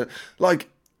easy. Like,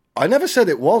 I never said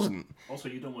it wasn't. Also,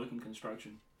 you don't work in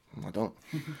construction. I don't.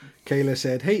 Kayla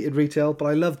said, hated retail, but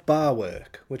I loved bar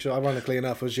work, which ironically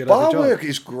enough was your other job. Bar work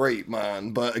is great,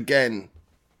 man. But again,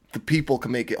 the people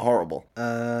can make it horrible.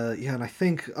 Yeah, and I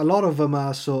think a lot of them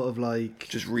are sort of like...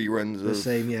 just reruns the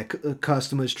same, yeah.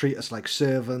 Customers treat us like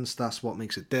servants. That's what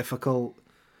makes it difficult.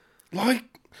 Like,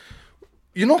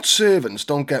 you're not servants,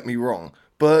 don't get me wrong,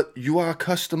 but you are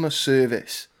customer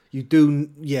service. You do,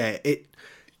 yeah.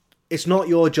 It's not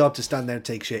your job to stand there and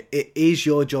take shit. It is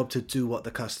your job to do what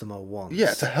the customer wants.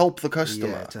 Yeah, to help the customer.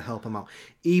 Yeah, to help them out.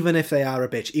 Even if they are a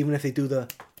bitch, even if they do the...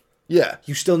 Yeah.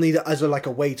 You still need it as a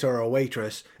waiter or a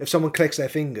waitress. If someone clicks their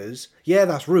fingers, yeah,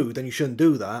 that's rude, and you shouldn't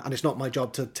do that, and it's not my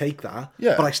job to take that,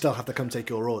 yeah. But I still have to come take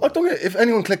your order. I don't get, if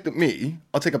anyone clicked at me,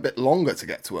 I'll take a bit longer to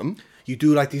get to them. You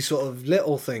do like these sort of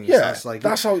little things. Yeah,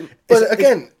 that's how... But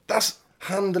again, that's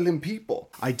handling people.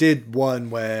 I did one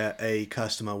where a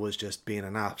customer was just being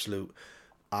an absolute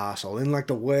arsehole in like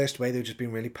the worst way. They were just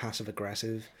being really passive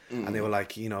aggressive, and they were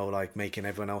like, you know, like making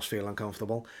everyone else feel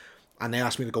uncomfortable, and they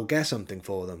asked me to go get something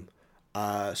for them.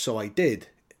 So I did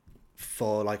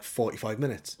for like 45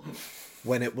 minutes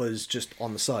when it was just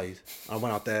on the side. I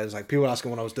went out there, it was like people were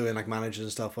asking what I was doing, like managers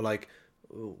and stuff were like,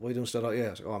 what are you doing stuff out here?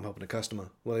 I was like, oh, I'm helping a customer.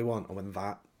 What do they want? I went,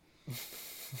 that.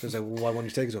 So I was like, well, why won't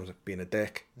you take it to them? I was like, being a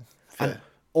dick. And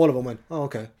all of them went, oh,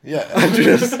 okay. Yeah.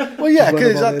 Well, yeah,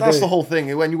 because that's the whole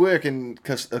thing. When you work in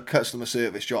a customer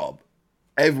service job,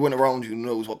 everyone around you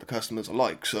knows what the customers are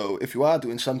like. So if you are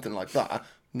doing something like that,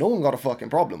 no one got a fucking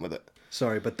problem with it.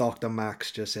 Sorry, but Dr.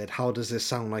 Max just said, how does this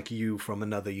sound like you from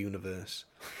another universe?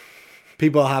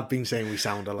 People have been saying we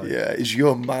sound alike. Yeah, it's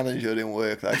your manager in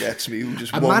work that gets me. Who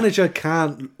just manager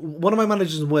can't... One of my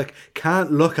managers in work can't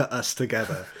look at us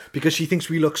together because she thinks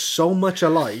we look so much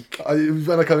alike.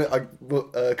 When I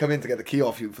come in to get the key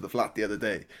off you for the flat the other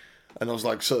day, and I was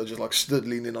like sort of just like stood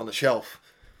leaning on the shelf,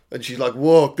 and she's like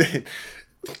walked in,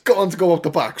 got on to go up the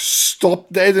back,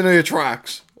 stopped dead in her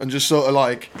tracks, and just sort of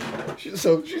like... she's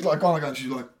like, oh my God,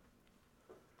 she's like...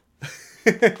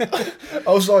 I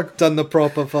was like, Done the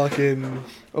proper fucking...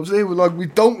 I was there with like, we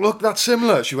don't look that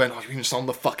similar. She went, oh, you sound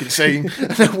the fucking same.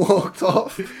 And then walked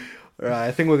off. Right,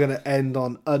 I think we're going to end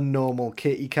on Unnormal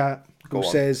Kitty Cat, who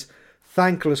says,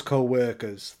 thankless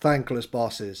co-workers, thankless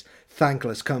bosses,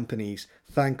 thankless companies,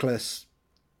 thankless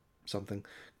something,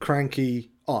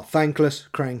 thankless,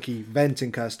 cranky,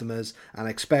 venting customers, and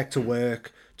expect to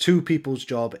work 2 people's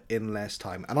job in less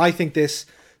time. And I think this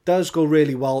does go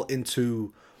really well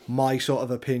into my sort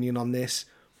of opinion on this.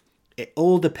 It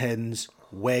all depends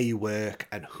where you work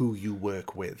and who you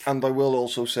work with. And I will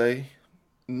also say,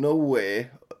 no way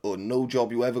or no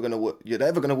job you're ever gonna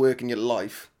work in your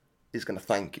life is gonna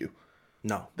thank you.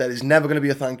 No. There is never gonna be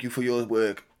a thank you for your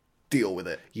work. Deal with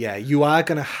it. Yeah, you are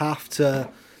gonna have to.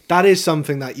 That is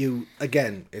something that you,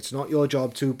 again, it's not your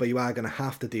job to, but you are gonna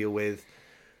have to deal with.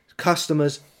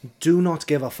 Customers do not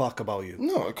give a fuck about you.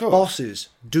 No, of course. Bosses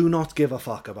do not give a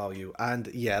fuck about you. And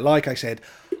yeah, like I said,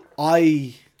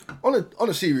 On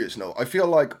a serious note, I feel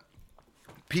like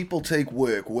people take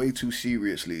work way too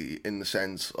seriously in the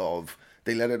sense of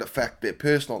they let it affect their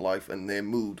personal life and their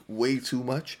mood way too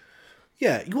much.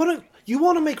 Yeah, you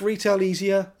wanna make retail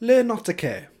easier, learn not to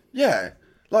care. Yeah.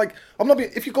 Like,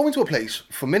 if you go into a place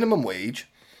for minimum wage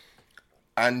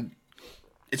and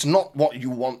it's not what you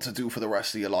want to do for the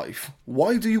rest of your life,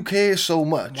 why do you care so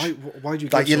much? Why do you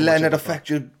that give you're so letting much it of a fuck? affect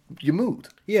your mood?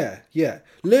 Yeah.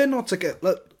 Learn not to get...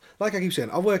 Like I keep saying,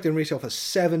 I've worked in retail for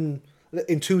 7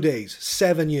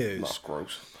 years. That's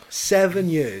gross. 7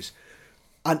 years.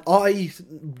 And I,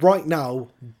 right now,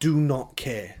 do not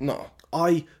care. No.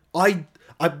 I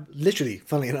literally,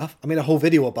 funnily enough, I made a whole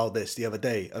video about this the other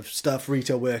day of stuff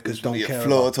retail workers don't care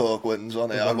floor about. talk ones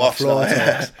on it. I One of my watched floor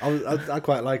that. talks. I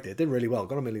quite liked it. It did really well.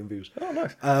 Got 1 million views. Oh,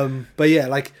 nice. But yeah,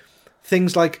 like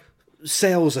things like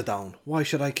sales are down. Why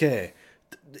should I care?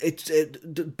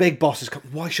 Big bosses come.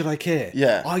 Why should I care?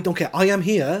 Yeah. I don't care. I am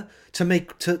here to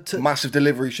make to Massive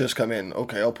deliveries just come in.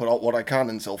 Okay, I'll put out what I can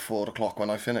until 4 o'clock when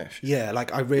I finish. yeah.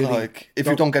 Like I really Like, if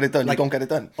you don't get it done, like, you don't get it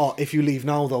done. Oh, if you leave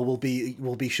now though, we'll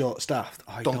be short staffed.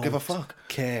 I Don't give a fuck.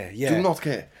 Care. Yeah. Do not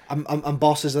care. And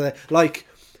bosses are there. Like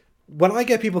when I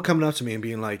get people coming up to me and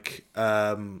being like,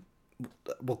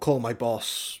 we'll call my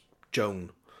boss Joan.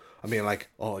 I mean like,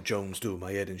 oh, Joan's doing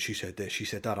my head and she said this, she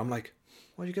said that. I'm like,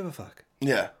 why do you give a fuck?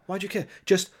 Yeah. Why do you care?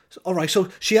 Just, all right, so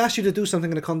she asked you to do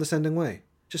something in a condescending way.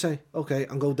 Just say, okay,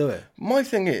 and go do it. My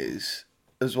thing is,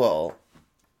 as well,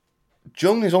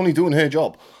 Joan is only doing her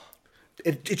job.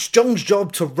 It's Joan's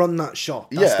job to run that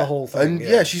shop. That's the whole thing. And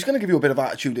yeah, she's going to give you a bit of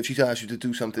attitude if she's asked you to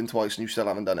do something twice and you still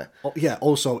haven't done it. Oh, yeah,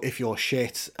 also, if you're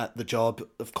shit at the job,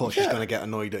 of course she's Yeah. going to get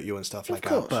annoyed at you and stuff like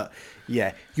course. that. But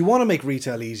yeah, you want to make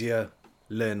retail easier,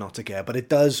 learn not to care. But it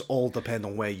does all depend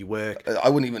on where you work. I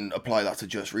wouldn't even apply that to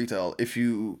just retail. If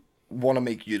you want to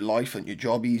make your life and your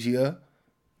job easier,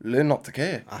 learn not to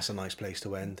care. That's a nice place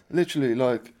to end. Literally,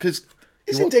 like, because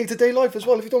it's in day-to-day life as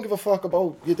well. If you don't give a fuck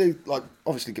about your day, like,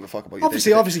 obviously give a fuck about your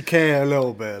day. Obviously care a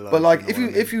little bit. But like, you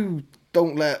know if you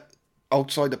don't let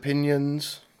outside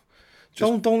opinions,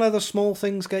 don't let the small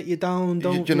things get you down.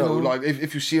 Don't you know, like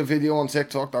if you see a video on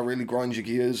TikTok that really grinds your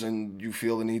gears and you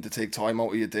feel the need to take time out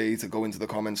of your day to go into the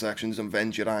comment sections and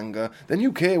vent your anger, then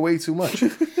you care way too much.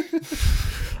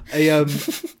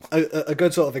 A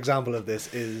good sort of example of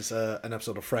this is an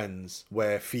episode of Friends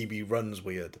where Phoebe runs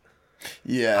weird.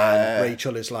 Yeah. And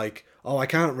Rachel is like, oh, I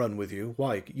can't run with you.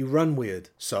 Why? You run weird.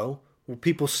 So, well,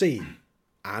 people see.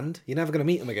 And you're never going to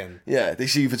meet them again. Yeah, they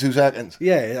see you for 2 seconds.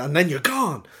 Yeah, and then you're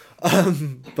gone.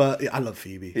 But yeah, I love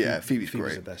Phoebe. Yeah, Phoebe's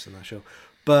Phoebe's great. the best in that show.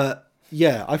 But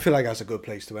yeah, I feel like that's a good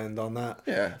place to end on that.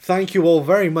 Yeah. Thank you all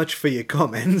very much for your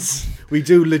comments. We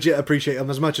do legit appreciate them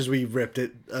as much as we ripped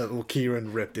it, or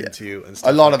Kieran ripped into you and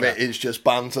stuff. A lot like of it that. is just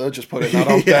banter, just putting that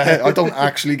out there. I don't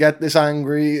actually get this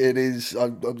angry. It is,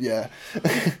 yeah.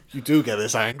 You do get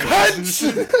this angry. Cunts!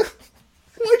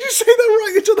 Why'd you say that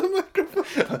right into the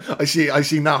microphone? I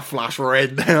see that flash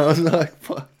red now. I was like,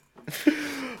 fuck.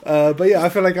 But yeah, I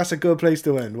feel like that's a good place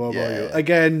to end. What about Yeah. you?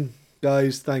 Again,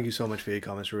 guys, thank you so much for your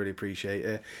comments. We really appreciate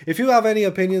it. If you have any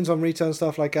opinions on retail and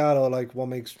stuff like that, or like what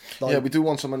makes like, Yeah, we do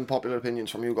want some unpopular opinions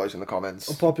from you guys in the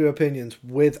comments. popular opinions,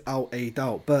 without a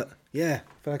doubt. But yeah,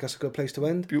 I feel like that's a good place to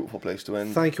end. Beautiful place to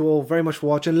end. Thank you all very much for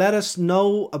watching. Let us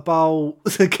know about...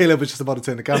 Caleb was just about to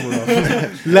turn the camera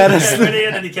off. Let us...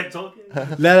 Brilliant, and he kept talking.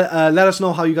 Let us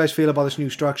know how you guys feel about this new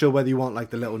structure, whether you want like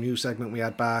the little news segment we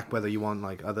had back, whether you want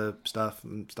like other stuff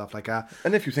and stuff like that.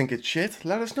 And if you think it's shit,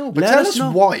 let us know. But Let tell us us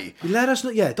know. why. Let us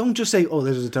know. Yeah, don't just say, oh,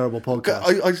 this is a terrible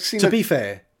podcast. I've seen To be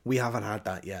fair, we haven't had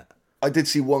that yet. I did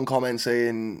see one comment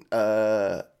saying,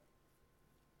 I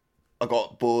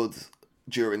got bored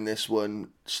during this one,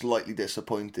 slightly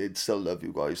disappointed, still love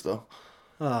you guys though.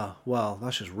 Oh, well,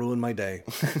 that's just ruined my day.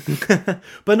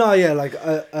 But no, yeah, like,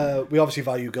 we obviously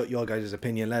value your guys'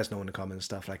 opinion. Let us know in the comments,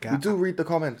 stuff like that. We do read the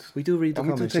comments. We do read the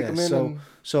comments, we do take them in.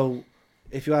 So,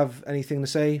 if you have anything to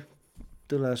say,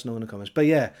 do let us know in the comments. But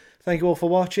yeah, thank you all for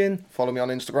watching. Follow me on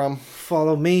Instagram.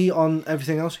 Follow me on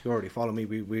everything else. You already follow me.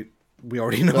 We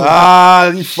already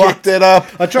know. You fucked it up.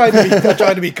 I tried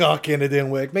to be cocky and it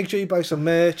didn't work. Make sure you buy some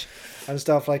merch and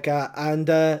stuff like that. And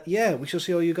yeah, we shall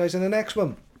see all you guys in the next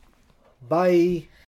one. Bye.